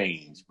making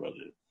change, brother.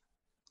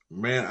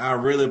 Man, I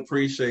really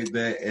appreciate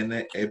that. And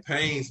it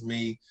pains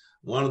me.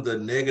 One of the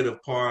negative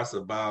parts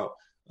about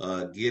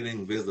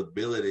getting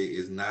visibility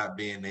is not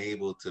being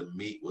able to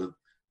meet with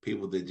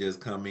people that just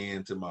come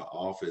into my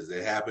office.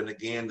 It happened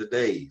again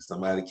today.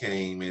 Somebody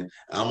came and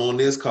I'm on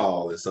this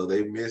call, and so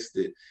they missed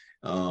it.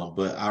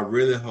 But I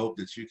really hope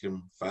that you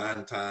can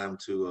find time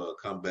to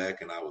come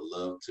back, and I would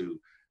love to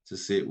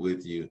sit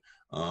with you.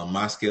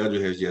 My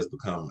schedule has just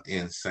become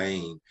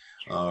insane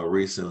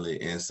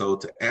recently. And so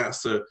to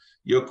answer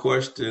your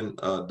question,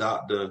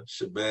 Dr.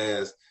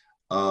 Shabazz,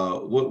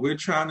 what we're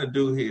trying to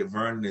do here at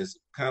Vernon is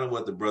kind of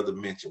what the brother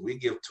mentioned. We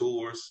give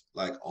tours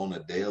like on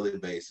a daily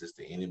basis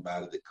to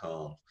anybody that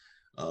comes.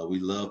 We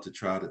love to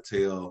try to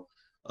tell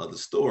the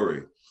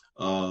story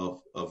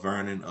of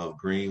Vernon, of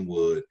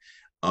Greenwood.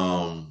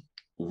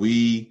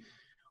 We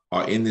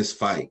are in this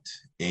fight,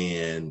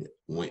 and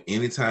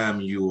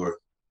anytime you are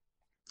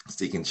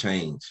seeking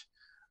change,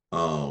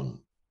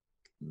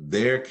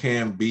 there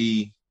can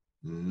be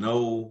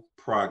no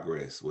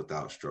progress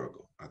without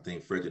struggle. I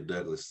think Frederick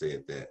Douglass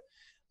said that.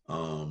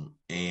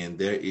 And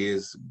there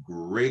is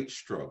great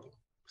struggle.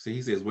 See,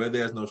 he says, where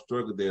there's no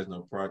struggle, there's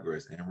no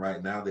progress. And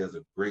right now there's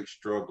a great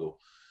struggle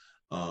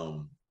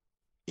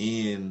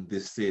in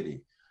this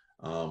city.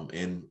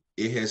 And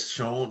it has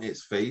shown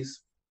its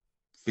face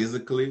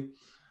physically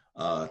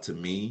to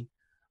me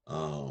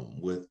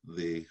with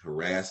the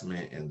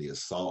harassment and the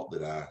assault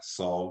that I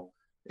saw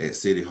at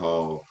City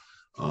Hall.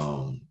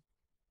 And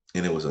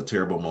it was a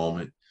terrible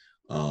moment.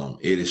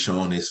 It has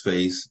shown its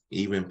face,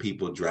 even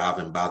people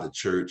driving by the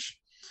church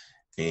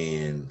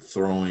and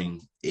throwing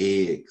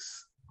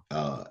eggs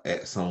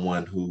at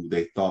someone who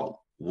they thought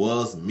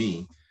was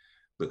me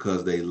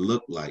because they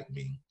looked like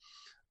me.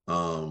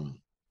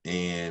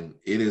 And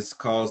it has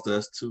caused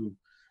us to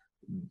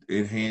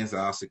enhance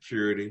our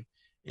security.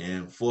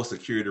 And for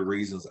security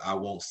reasons, I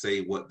won't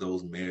say what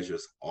those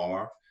measures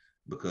are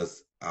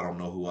because I don't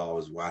know who all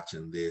is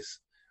watching this.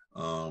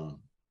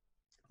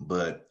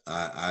 But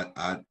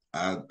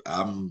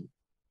I'm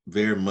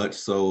very much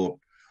so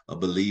a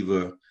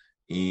believer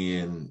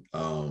in,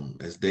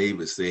 as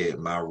David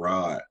said, thy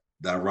rod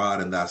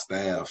and thy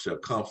staff shall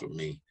comfort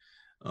me.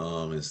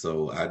 And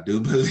so I do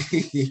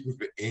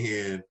believe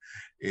in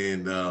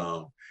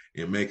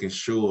making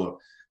sure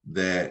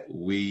that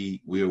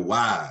we're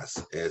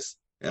wise as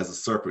a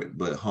serpent,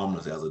 but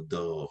harmless as a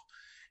dove.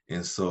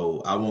 And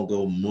so I won't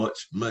go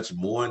much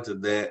more into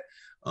that.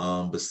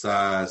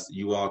 Besides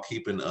you all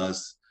keeping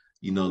us,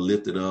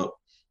 lifted up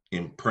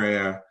in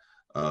prayer.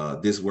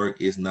 This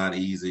work is not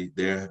easy.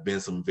 There have been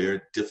some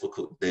very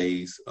difficult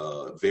days,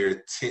 very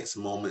tense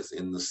moments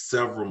in the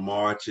several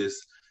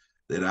marches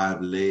that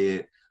I've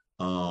led.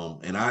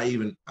 And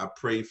I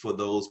pray for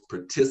those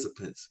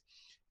participants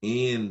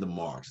in the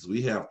marches.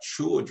 We have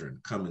children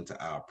coming to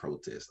our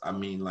protests. I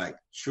mean, like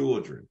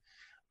children,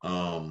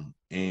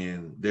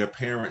 and their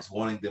parents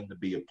wanting them to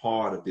be a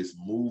part of this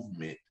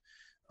movement,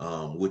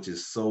 which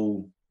is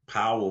so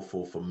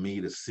powerful for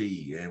me to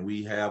see. And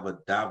we have a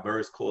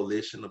diverse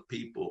coalition of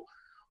people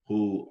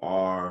who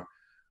are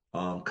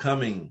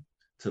coming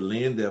to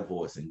lend their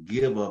voice and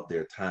give up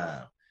their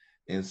time.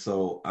 And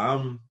so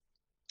I'm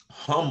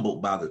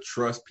humbled by the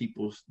trust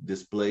people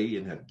display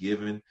and have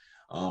given,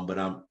 but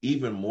I'm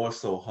even more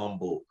so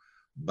humbled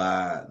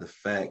by the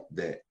fact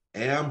that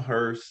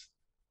Amherst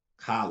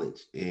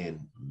College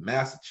in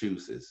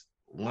Massachusetts,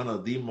 one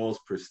of the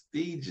most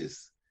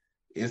prestigious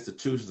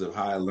institutions of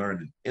higher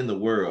learning in the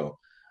world,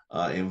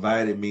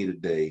 invited me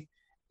today.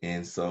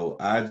 And so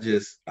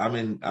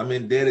I'm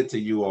indebted to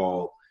you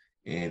all.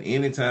 And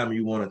anytime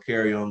you want to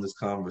carry on this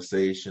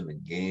conversation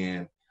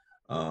again,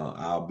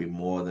 I'll be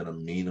more than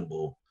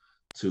amenable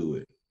to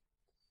it.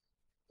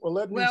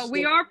 Well,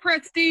 we are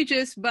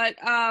prestigious, but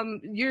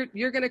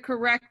you're going to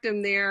correct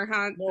him there,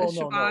 huh?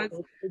 No.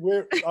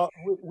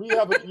 We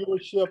have a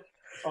viewership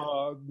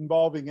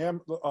involving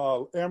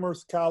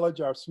Amherst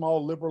College, our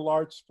small liberal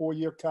arts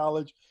 4-year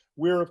college.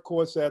 We're, of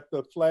course, at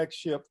the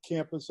flagship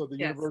campus of the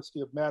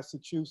University of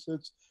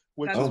Massachusetts,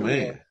 which is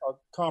a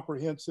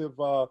comprehensive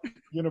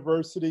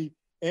university.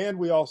 And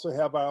we also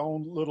have our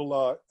own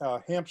little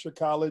Hampshire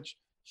College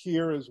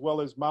here, as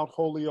well as Mount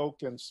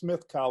Holyoke and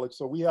Smith College.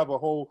 So we have a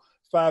whole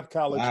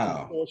 5-college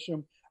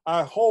consortium.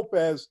 I hope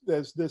as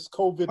this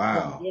COVID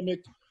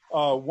pandemic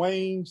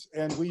wanes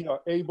and we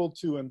are able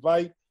to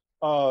invite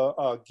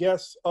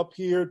guests up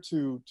here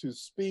to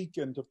speak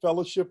and to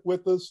fellowship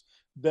with us,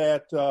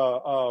 that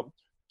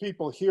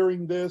people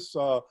hearing this,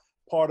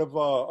 part of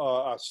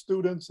our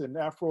students in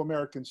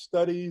Afro-American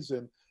Studies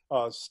and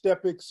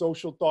STEPIC,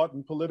 Social Thought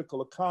and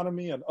Political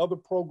Economy, and other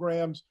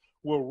programs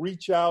will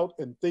reach out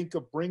and think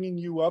of bringing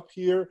you up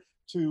here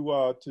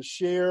to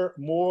share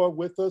more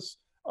with us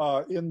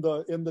in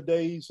the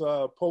days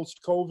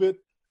post-COVID.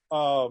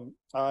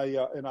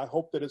 And I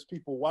hope that as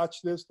people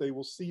watch this, they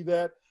will see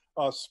that.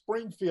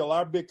 Springfield,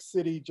 our big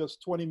city,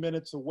 just 20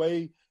 minutes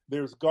away,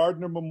 there's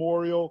Gardner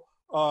Memorial,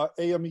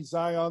 AME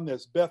Zion,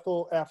 there's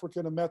Bethel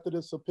African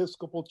Methodist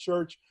Episcopal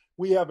Church.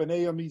 We have an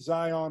AME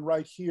Zion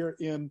right here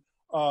in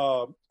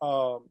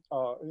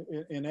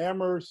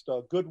Amherst,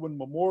 Goodwin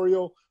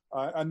Memorial.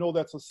 I know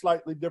that's a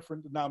slightly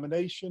different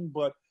denomination,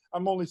 but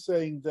I'm only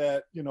saying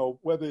that,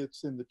 whether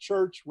it's in the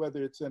church,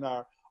 whether it's on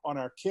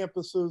our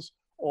campuses,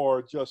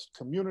 or just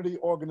community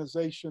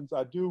organizations,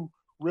 I do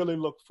really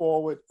look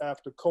forward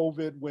after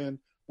COVID when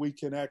we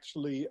can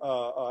actually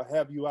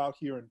have you out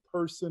here in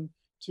person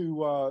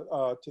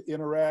to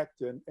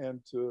interact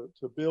and to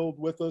build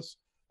with us.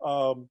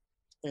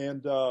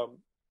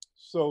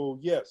 So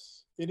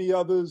yes, any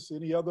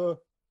other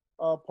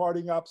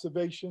parting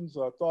observations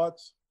or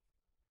thoughts?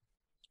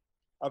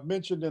 I've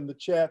mentioned in the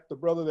chat the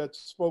brother that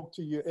spoke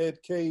to you,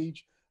 Ed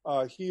Cage.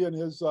 He and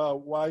his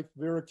wife,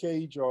 Vera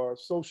Cage, are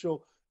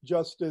social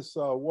justice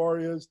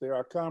warriors. They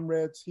are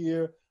comrades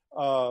here,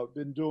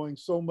 been doing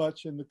so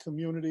much in the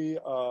community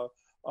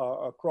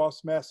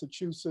across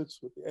Massachusetts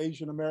with the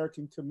Asian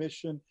American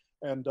Commission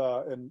and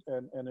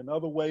in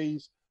other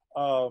ways.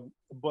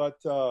 But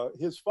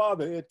his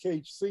father, Ed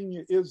Cage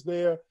Sr., is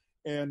there,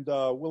 And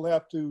we'll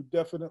have to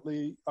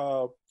definitely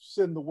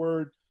send the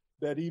word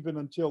that even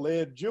until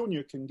Ed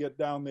Jr. can get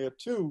down there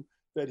too,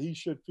 that he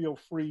should feel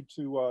free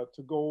to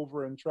go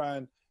over and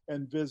try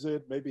and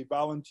visit, maybe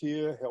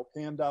volunteer, help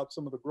hand out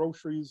some of the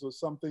groceries or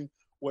something,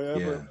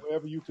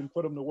 wherever you can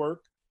put them to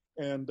work.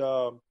 And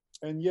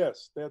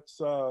yes, that's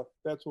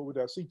what we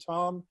do. I see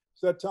Tom.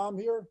 Is that Tom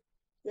here?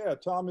 Yeah,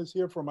 Tom is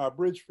here from our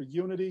Bridge for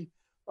Unity.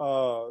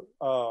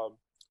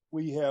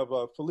 We have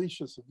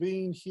Felicia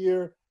Savine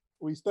here.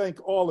 We thank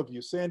all of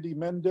you. Sandy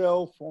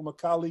Mendel, former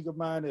colleague of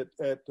mine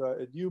at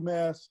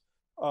UMass.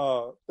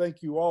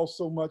 Thank you all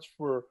so much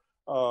for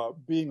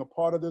being a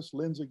part of this.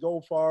 Lindsay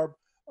Goldfarb,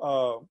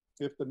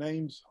 if the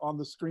names on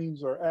the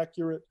screens are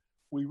accurate,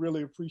 we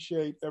really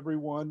appreciate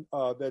everyone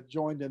that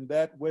joined in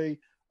that way.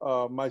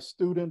 My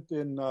student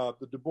in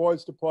the Du Bois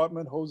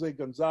department, Jose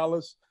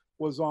Gonzalez,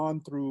 was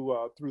on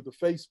through the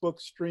Facebook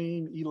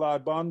stream. Eli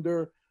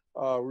Bonder,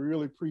 we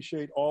really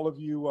appreciate all of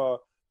you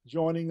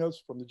joining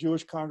us from the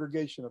Jewish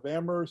Congregation of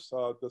Amherst,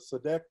 the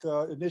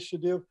Sadek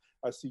Initiative.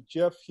 I see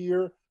Jeff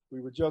here.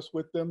 We were just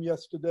with them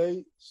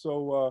yesterday.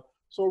 So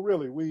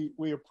really,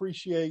 we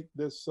appreciate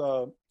this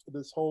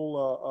this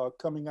whole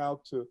coming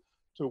out to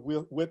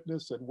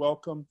witness and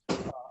welcome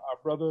our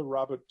brother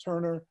Robert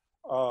Turner.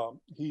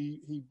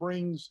 He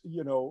brings,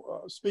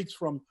 speaks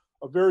from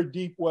a very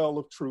deep well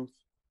of truth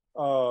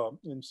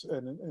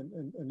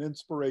and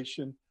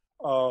inspiration.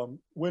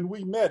 When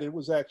we met, it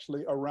was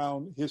actually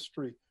around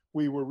history.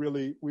 We were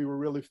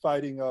really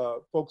fighting.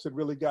 Folks had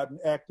really gotten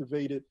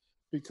activated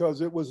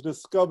because it was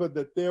discovered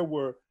that there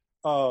were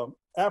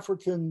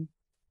African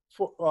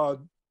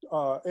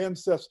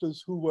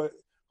ancestors who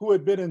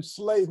had been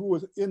enslaved, who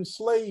was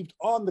enslaved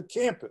on the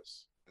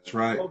campus. That's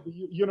right. Of the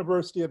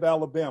University of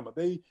Alabama.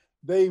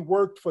 They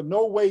worked for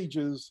no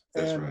wages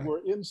and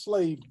were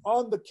enslaved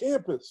on the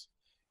campus.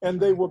 And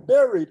they were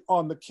buried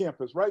on the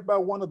campus, right by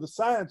one of the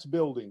science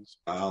buildings.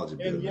 Biology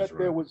buildings, and yet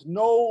there was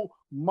no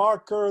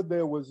marker,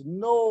 there was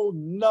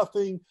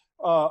nothing,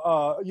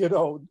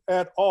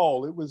 at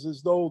all. It was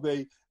as though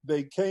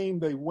they came,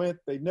 they went,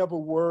 they never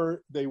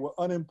were, they were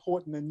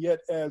unimportant. And yet,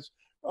 as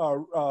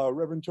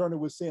Reverend Turner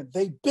was saying,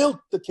 they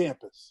built the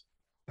campus.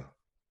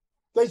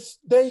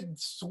 They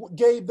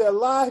gave their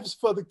lives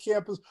for the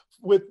campus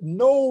with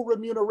no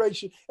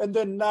remuneration, and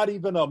then not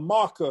even a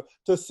marker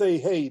to say,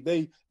 hey,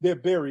 they're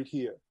buried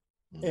here.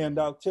 Mm-hmm. And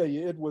I'll tell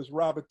you, it was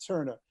Robert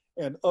Turner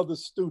and other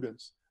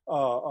students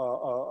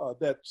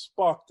that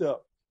sparked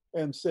up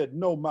and said,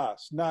 no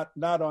mas, not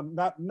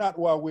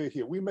while we're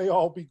here. We may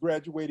all be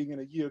graduating in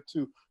a year or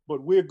two,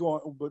 but we're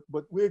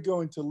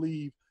going to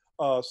leave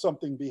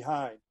something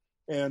behind.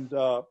 And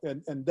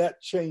that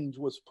change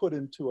was put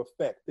into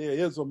effect. There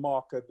is a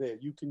marker there.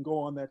 You can go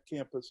on that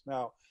campus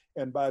now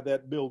and by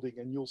that building,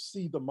 and you'll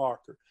see the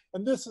marker.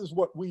 And this is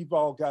what we've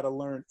all got to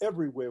learn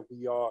everywhere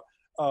we are,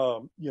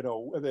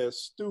 whether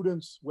as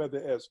students,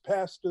 whether as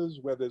pastors,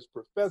 whether as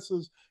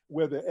professors,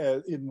 whether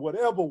as in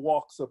whatever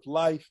walks of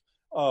life,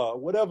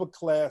 whatever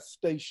class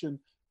station,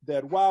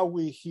 that while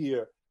we're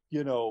here,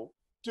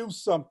 do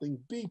something,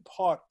 be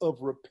part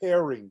of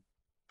repairing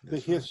the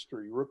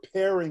history,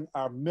 repairing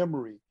our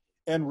memory,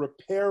 and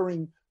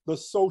repairing the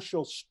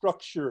social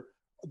structure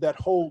that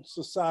holds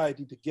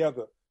society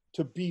together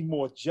to be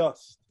more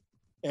just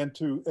and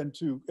to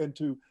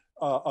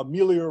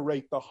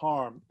ameliorate the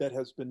harm that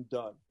has been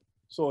done.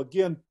 So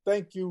again,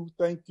 thank you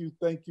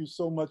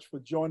so much for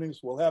joining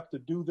us. We'll have to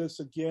do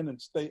this again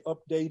and stay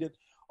updated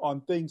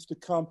on things to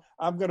come.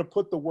 I'm going to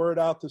put the word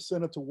out to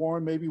Senator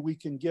Warren. Maybe we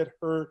can get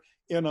her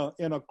in a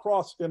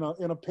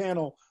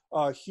panel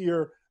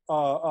here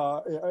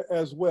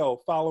as well,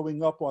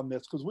 following up on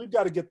this, because we've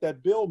got to get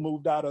that bill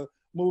moved out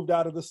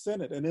of the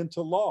Senate and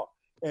into law,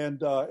 and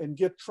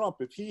get Trump.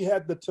 If he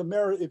had the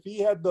temerity, if he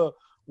had the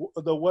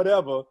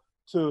whatever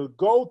to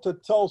go to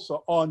Tulsa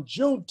on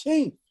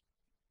Juneteenth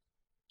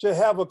to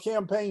have a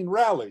campaign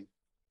rally,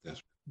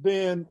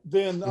 then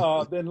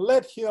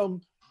let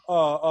him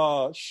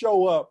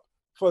show up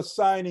for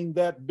signing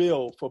that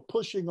bill, for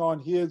pushing on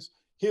his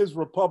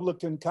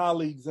Republican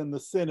colleagues in the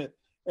Senate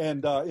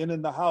and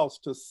in the House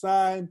to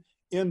sign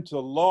into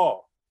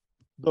law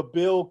the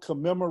bill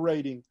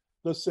commemorating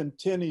the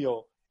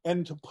centennial,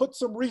 and to put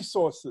some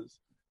resources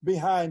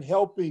behind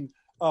helping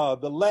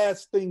the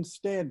last thing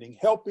standing,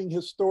 helping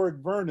Historic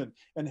Vernon,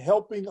 and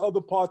helping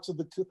other parts of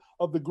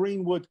the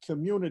Greenwood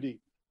community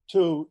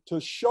to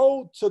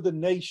show to the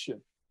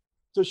nation,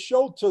 to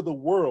show to the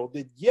world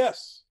that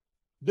yes,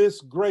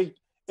 this great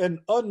and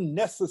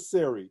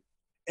unnecessary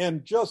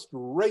and just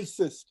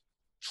racist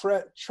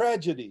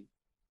tragedy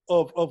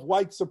of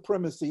white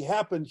supremacy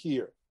happened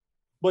here.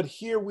 But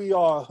here we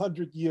are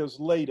 100 years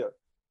later,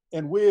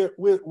 and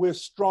we're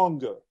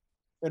stronger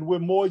and we're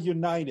more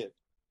united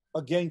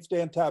against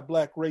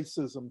anti-Black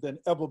racism than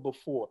ever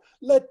before.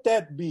 Let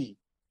that be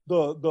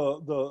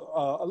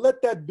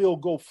let that bill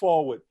go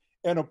forward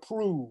and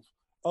approve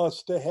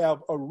us to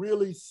have a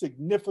really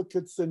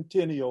significant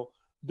centennial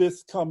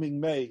this coming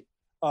May,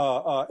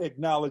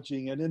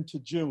 acknowledging, and into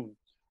June,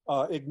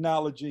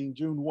 acknowledging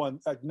June 1,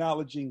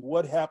 acknowledging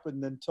what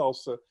happened in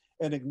Tulsa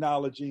and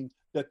acknowledging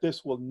that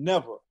this will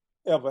never,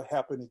 ever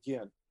happen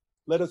again.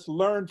 Let us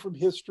learn from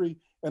history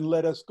and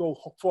let us go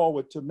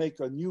forward to make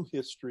a new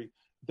history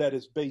that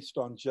is based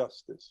on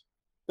justice.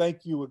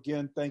 Thank you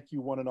again. Thank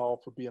you one and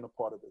all for being a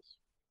part of this.